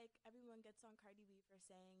know like everyone gets on Cardi B for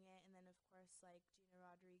saying it, and then of course like Gina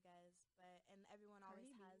Rodriguez, and everyone always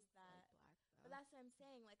Cardi B has is, that. like, black, But though. that's what I'm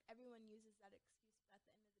saying. Like everyone uses that excuse, but at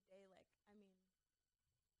the end of the day, like I mean,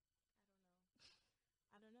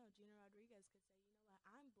 I don't know. Gina Rodriguez could say, you know what,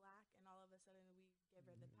 I'm black, and all of a sudden we give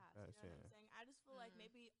her the pass. You know what I'm saying? I just feel like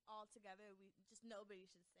maybe all together we just nobody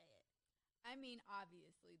should say it. I mean,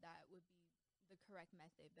 obviously that would be the correct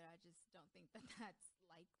method, but I just don't think that that's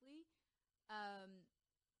likely.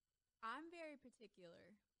 I'm very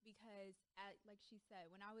particular because, like she said,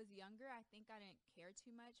 when I was younger, I think I didn't care too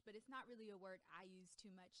much, but it's not really a word I use too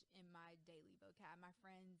much in my daily vocab. My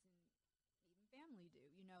friends and even family do,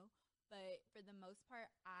 you know, but for the most part,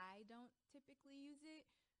 I don't typically use it.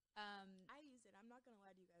 I use it. I'm not gonna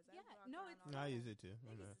lie to you guys. Yeah, I walk no, around it's all No, I the use time. it too.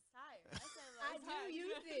 I know. Niggas is tired. I said it I last do time.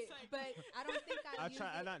 use It's it, like- but I don't think I use it.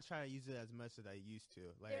 I not try to use it as much as I used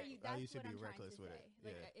to. Like I That's used to what be I'm trying reckless to with say. it.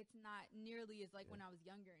 Like, Yeah. it's not nearly as like when Yeah. I was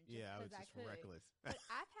younger and just Yeah, I was because just could. reckless. But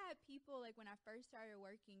I've had people, like, when I first started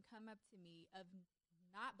working, come up to me of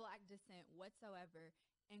not black descent whatsoever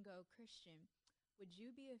and go, Christian, would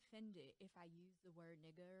you be offended if I use the word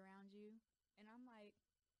nigga around you? And I'm like,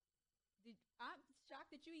 I'm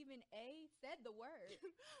shocked that you even said the word.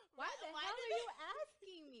 Why the hell are you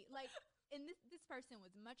asking me? Like, and this person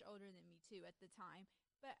was much older than me too at the time,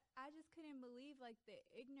 but I just couldn't believe like the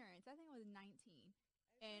ignorance. I think I was 19,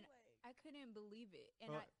 and I couldn't believe it.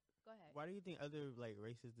 And Well, go ahead. Why do you think other like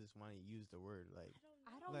racists just want to use the word? Like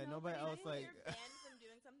I don't like know. nobody what else it like. is. You're banned from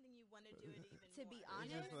doing something, you want to do it even To more. be You know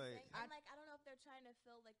honest, what I'm like- saying? And like I don't know if they're trying to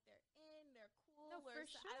feel like they're cool No, or for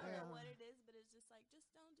so, I don't sure. know what it is, but it's just like just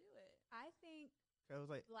don't do it. I think I was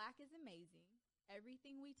like, black is amazing.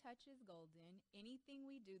 Everything we touch is golden. Anything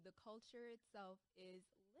we do, the culture itself is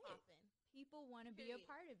lit. Poppin'. People want to be a Period.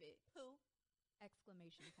 part of it. Who?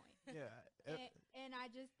 Exclamation point. yeah. and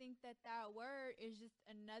I just think that word is just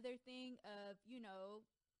another thing of, you know,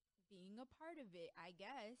 being a part of it, I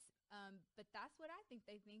guess. But that's what I think.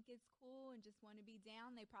 They think it's cool and just want to be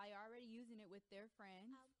down. They probably already using it with their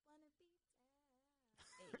friends. I wanna be down.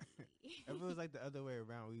 If it was like the other way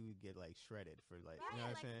around, we would get like shredded for like, Right, you know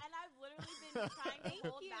what like, I'm saying? and I've literally been trying to Thank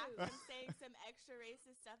hold back you. from saying some extra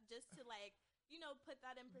racist stuff just to like, put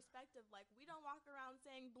that in perspective. Like, we don't walk around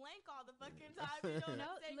saying blank all the fucking time. You know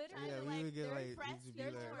No, what I'm saying? literally. Yeah, To, we would get they're like impressed it'd be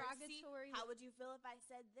There's like, derogatory. how would you feel if I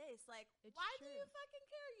said this? Like, It's why do true. you fucking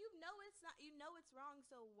care? You know it's not. You know it's wrong.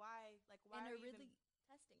 So why? Like, why And are a you even really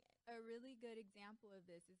testing it? a really good example of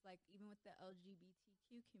this is like even with the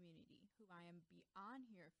LGBTQ community, who I am beyond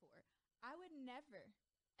here for. I would never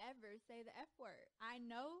ever say the F word. I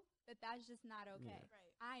know that that's just not okay. Yeah.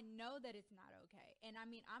 Right. I know that it's not okay. And I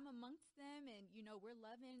mean, I'm amongst them and we're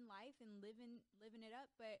loving life and living it up,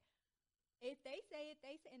 but if they say it,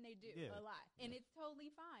 they say, and they do Yeah. a lot, and Yeah. it's totally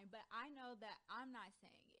fine. But I know that I'm not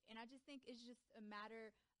saying it, and I just think it's just a matter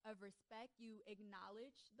of respect. You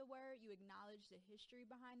acknowledge the word, you acknowledge the history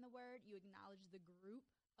behind the word, you acknowledge the group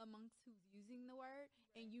amongst who's using the word,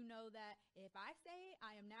 and you know that if I say it,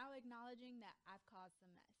 I am now acknowledging that I've caused some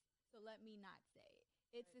mess. So let me not say it.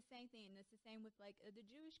 It's the same thing, and it's the same with like the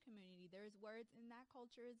Jewish community. There's words in that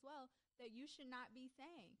culture as well that you should not be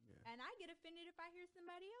saying. Yeah. And I get offended if I hear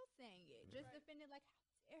somebody else saying it. Yeah. Just offended, like, how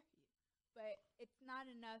dare you? But it's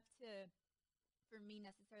not enough for me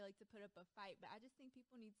necessarily to put up a fight. But I just think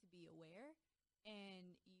people need to be aware and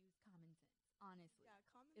use common sense, honestly. Yeah,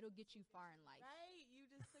 common It'll sense get you is far in life. Right. You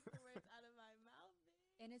just took the words out of my mouth,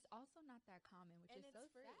 bitch. And it's also not that common, which And is it's so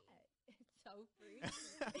free. sad. It's so free.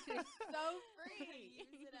 It's so free.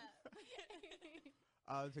 Use it up.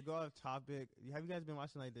 To go off topic, have you guys been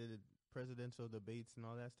watching like the presidential debates and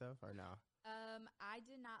all that stuff, or no? I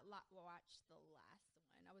did not watch the last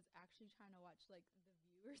one. I was actually trying to watch like The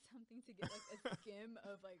View or something to get like a skim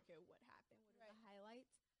of like okay, what happened, what are the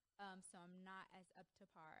highlights. So I'm not as up to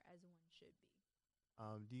par as one should be.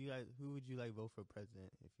 Who would you like vote for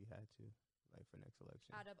president if you had to, like for next election?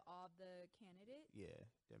 Out of all the candidates, Yeah,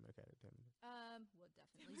 Democratic candidate. well,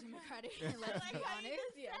 definitely Democratic. Let's be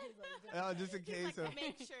honest. Yeah, he's like, Oh, just in case. Like,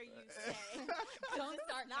 make sure you say. Don't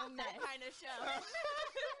start Not no that mess. kind of show.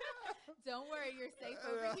 Don't worry, you're safe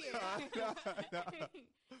over here. No.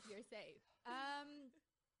 You're safe.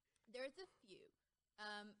 There's a few.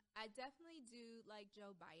 I definitely do like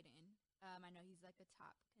Joe Biden. I know he's like a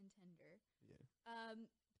top contender. Yeah.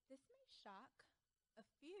 This may shock a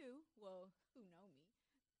few. Well, who know me.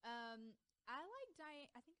 I like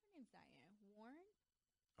Diane. I think her name's Diane Warren.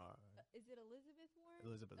 Is it Elizabeth Warren?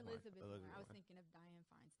 Elizabeth Warren. Warren. I was thinking of Diane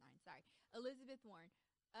Feinstein. Sorry, Elizabeth Warren.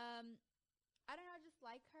 I don't know. I just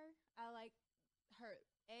like her. I like her.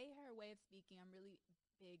 Her way of speaking. I'm really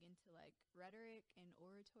big into like rhetoric and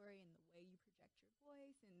oratory and the way you project your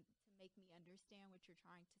voice and to make me understand what you're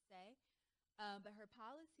trying to say. But her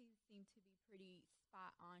policies seem to be pretty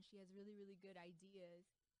spot on. She has really, really good ideas.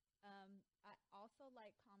 I also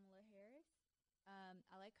like Kamala Harris.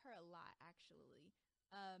 I like her a lot, actually.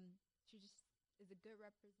 She just is a good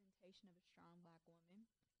representation of a strong Black woman.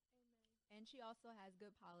 Amen. And she also has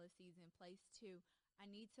good policies in place, too. I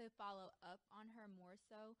need to follow up on her more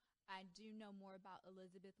so. I do know more about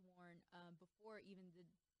Elizabeth Warren before even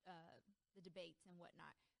the debates and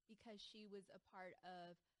whatnot, because she was a part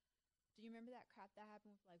of. Do you remember that crap that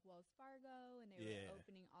happened with like Wells Fargo and they were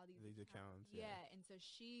opening all these accounts? Yeah, and so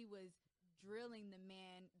she was drilling the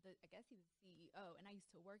man. I guess he was CEO, and I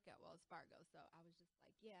used to work at Wells Fargo, so I was just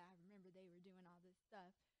like, yeah, I remember they were doing all this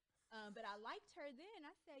stuff. But I liked her then.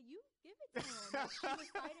 I said, you give it to him. Like, she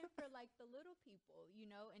was fighting for like the little people,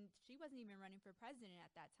 and she wasn't even running for president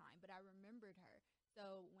at that time, but I remembered her.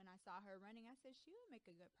 So when I saw her running, I said, she would make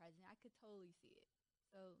a good president. I could totally see it.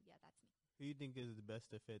 So yeah, that's me. Who do you think is the best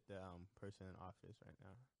to fit the person in office right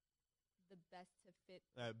now? The best to fit.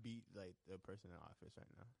 Beat like the person in office right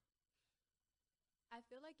now. I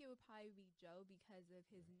feel like it would probably be Joe because of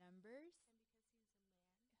his numbers. And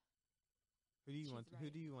because he was a man. Who do you want? Who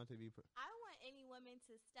do you want to be? I want any woman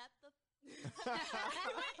to step the. I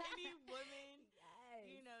want any woman,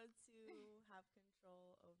 Yes. to have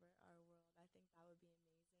control over our world. I think that would be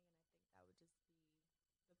amazing, and I think that would just be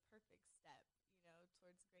the perfect step, towards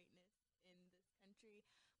greatness in this country.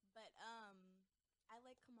 But I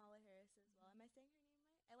like Kamala Harris as well. Am I saying her name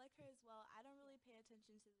right? I like her as well. I don't really pay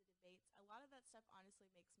attention to the debates. A lot of that stuff honestly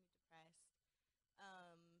makes me depressed.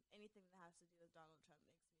 Anything that has to do with Donald Trump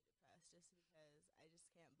makes me depressed, just because I just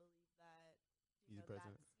can't believe that. He's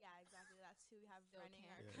president. Exactly. That's who we have Still running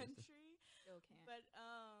can't. our Yeah, country. Still can't. But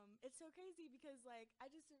it's so crazy because like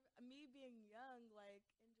me being young, like,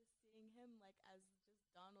 and just seeing him like as just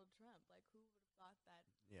Donald Trump, like who would have thought that?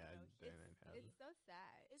 Yeah, It's so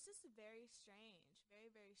sad. It's just very strange,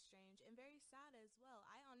 very, very strange, and very sad as well.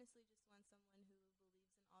 I honestly just want someone who believes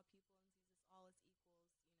in all people and sees us all as equals,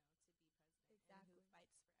 to be president. Exactly. And who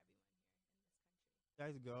fights for everyone here in this country.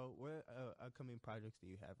 Guys, what upcoming projects do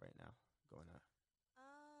you have right now going on?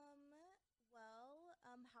 Well,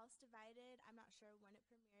 house Divided. I'm not sure when it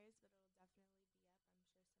premieres, but it'll definitely be up. I'm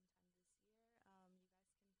sure sometime this year. You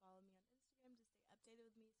guys can follow me on Instagram to stay updated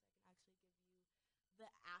with me, so I can actually give you the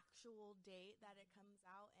actual date that it comes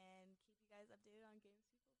out and keep you guys updated on games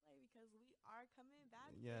people play because we are coming back.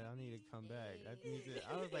 Yeah, I need to come back. I Hey. need to.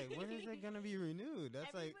 I was like, when is it gonna be renewed?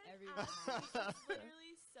 That's like. Everyone It's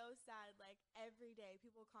literally so sad. Like every day,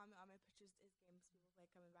 people comment on my pictures. Is games people play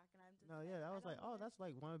coming back? And I'm just No, yeah, I was don't like, oh, wanna- that's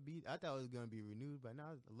like one of be. I thought it was gonna be renewed, but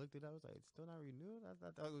now I looked it up. I was like, it's still not renewed. I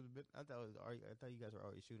thought it was. I thought it was already. I thought you guys were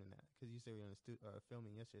already shooting that because you said we were on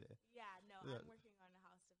filming yesterday. Yeah, no, Yeah. I'm working on a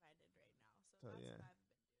House Divided right now, so So, that's yeah. what I've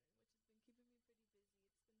been doing, which has been keeping me pretty busy.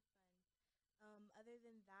 It's been fun. Other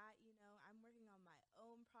than that, I'm working on my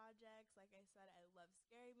own projects. Like I said, I love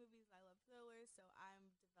scary movies. I love thrillers, so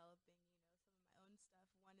I'm developing, some of my own stuff.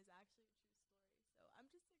 One is actually a true story, so I'm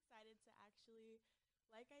just excited to actually,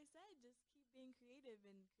 like I said, just keep being creative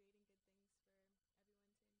and creating good things for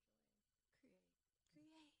everyone to enjoy.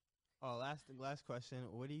 Create. Oh, last question.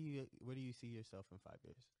 What do you see yourself in 5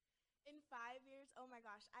 years? In 5 years, oh my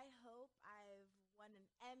gosh, I hope I've won an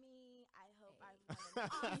Emmy. I hope Hey. I've won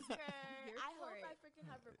an Oscar. Here I for hope I it. freaking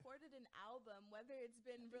have recorded an album, whether it's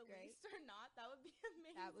been That'd be released or not. That would be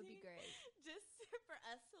amazing. That would be great. Just for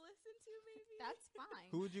us to listen to, maybe. That's fine.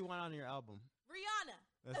 Who would you want on your album? Rihanna.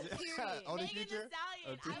 That's it. Period. Only Megan Future. Thee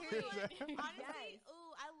Stallion. Oh, I would Future. honestly, Yes.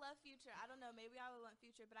 ooh, I love Future. I don't know, maybe I would want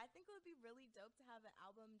Future, but I think it would be really dope to have an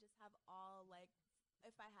album just have all like,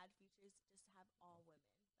 if I had features, just to have all women.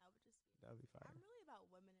 That would just be. That'd be fire. I'm really about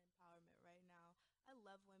women empowerment right now. I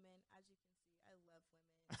love women, as you can see. I love women.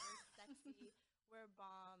 We're sexy. We're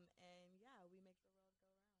bomb, and yeah, we make the world go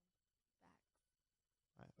round. Facts.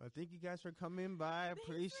 All right. Well, thank you guys for coming by. Thanks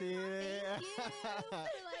for Appreciate it. Thank you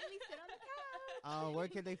for letting me sit on the couch. Where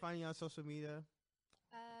can they find you on social media?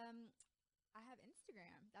 I have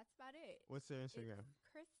Instagram. That's about it. What's their Instagram? It's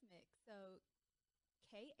Chrismix. So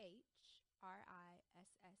KHRISSMIX.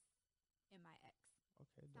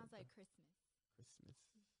 Okay. Sounds dope. like Christmas. Christmas.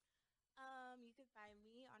 You can find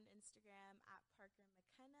me on Instagram at Parker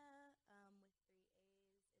Mckenna with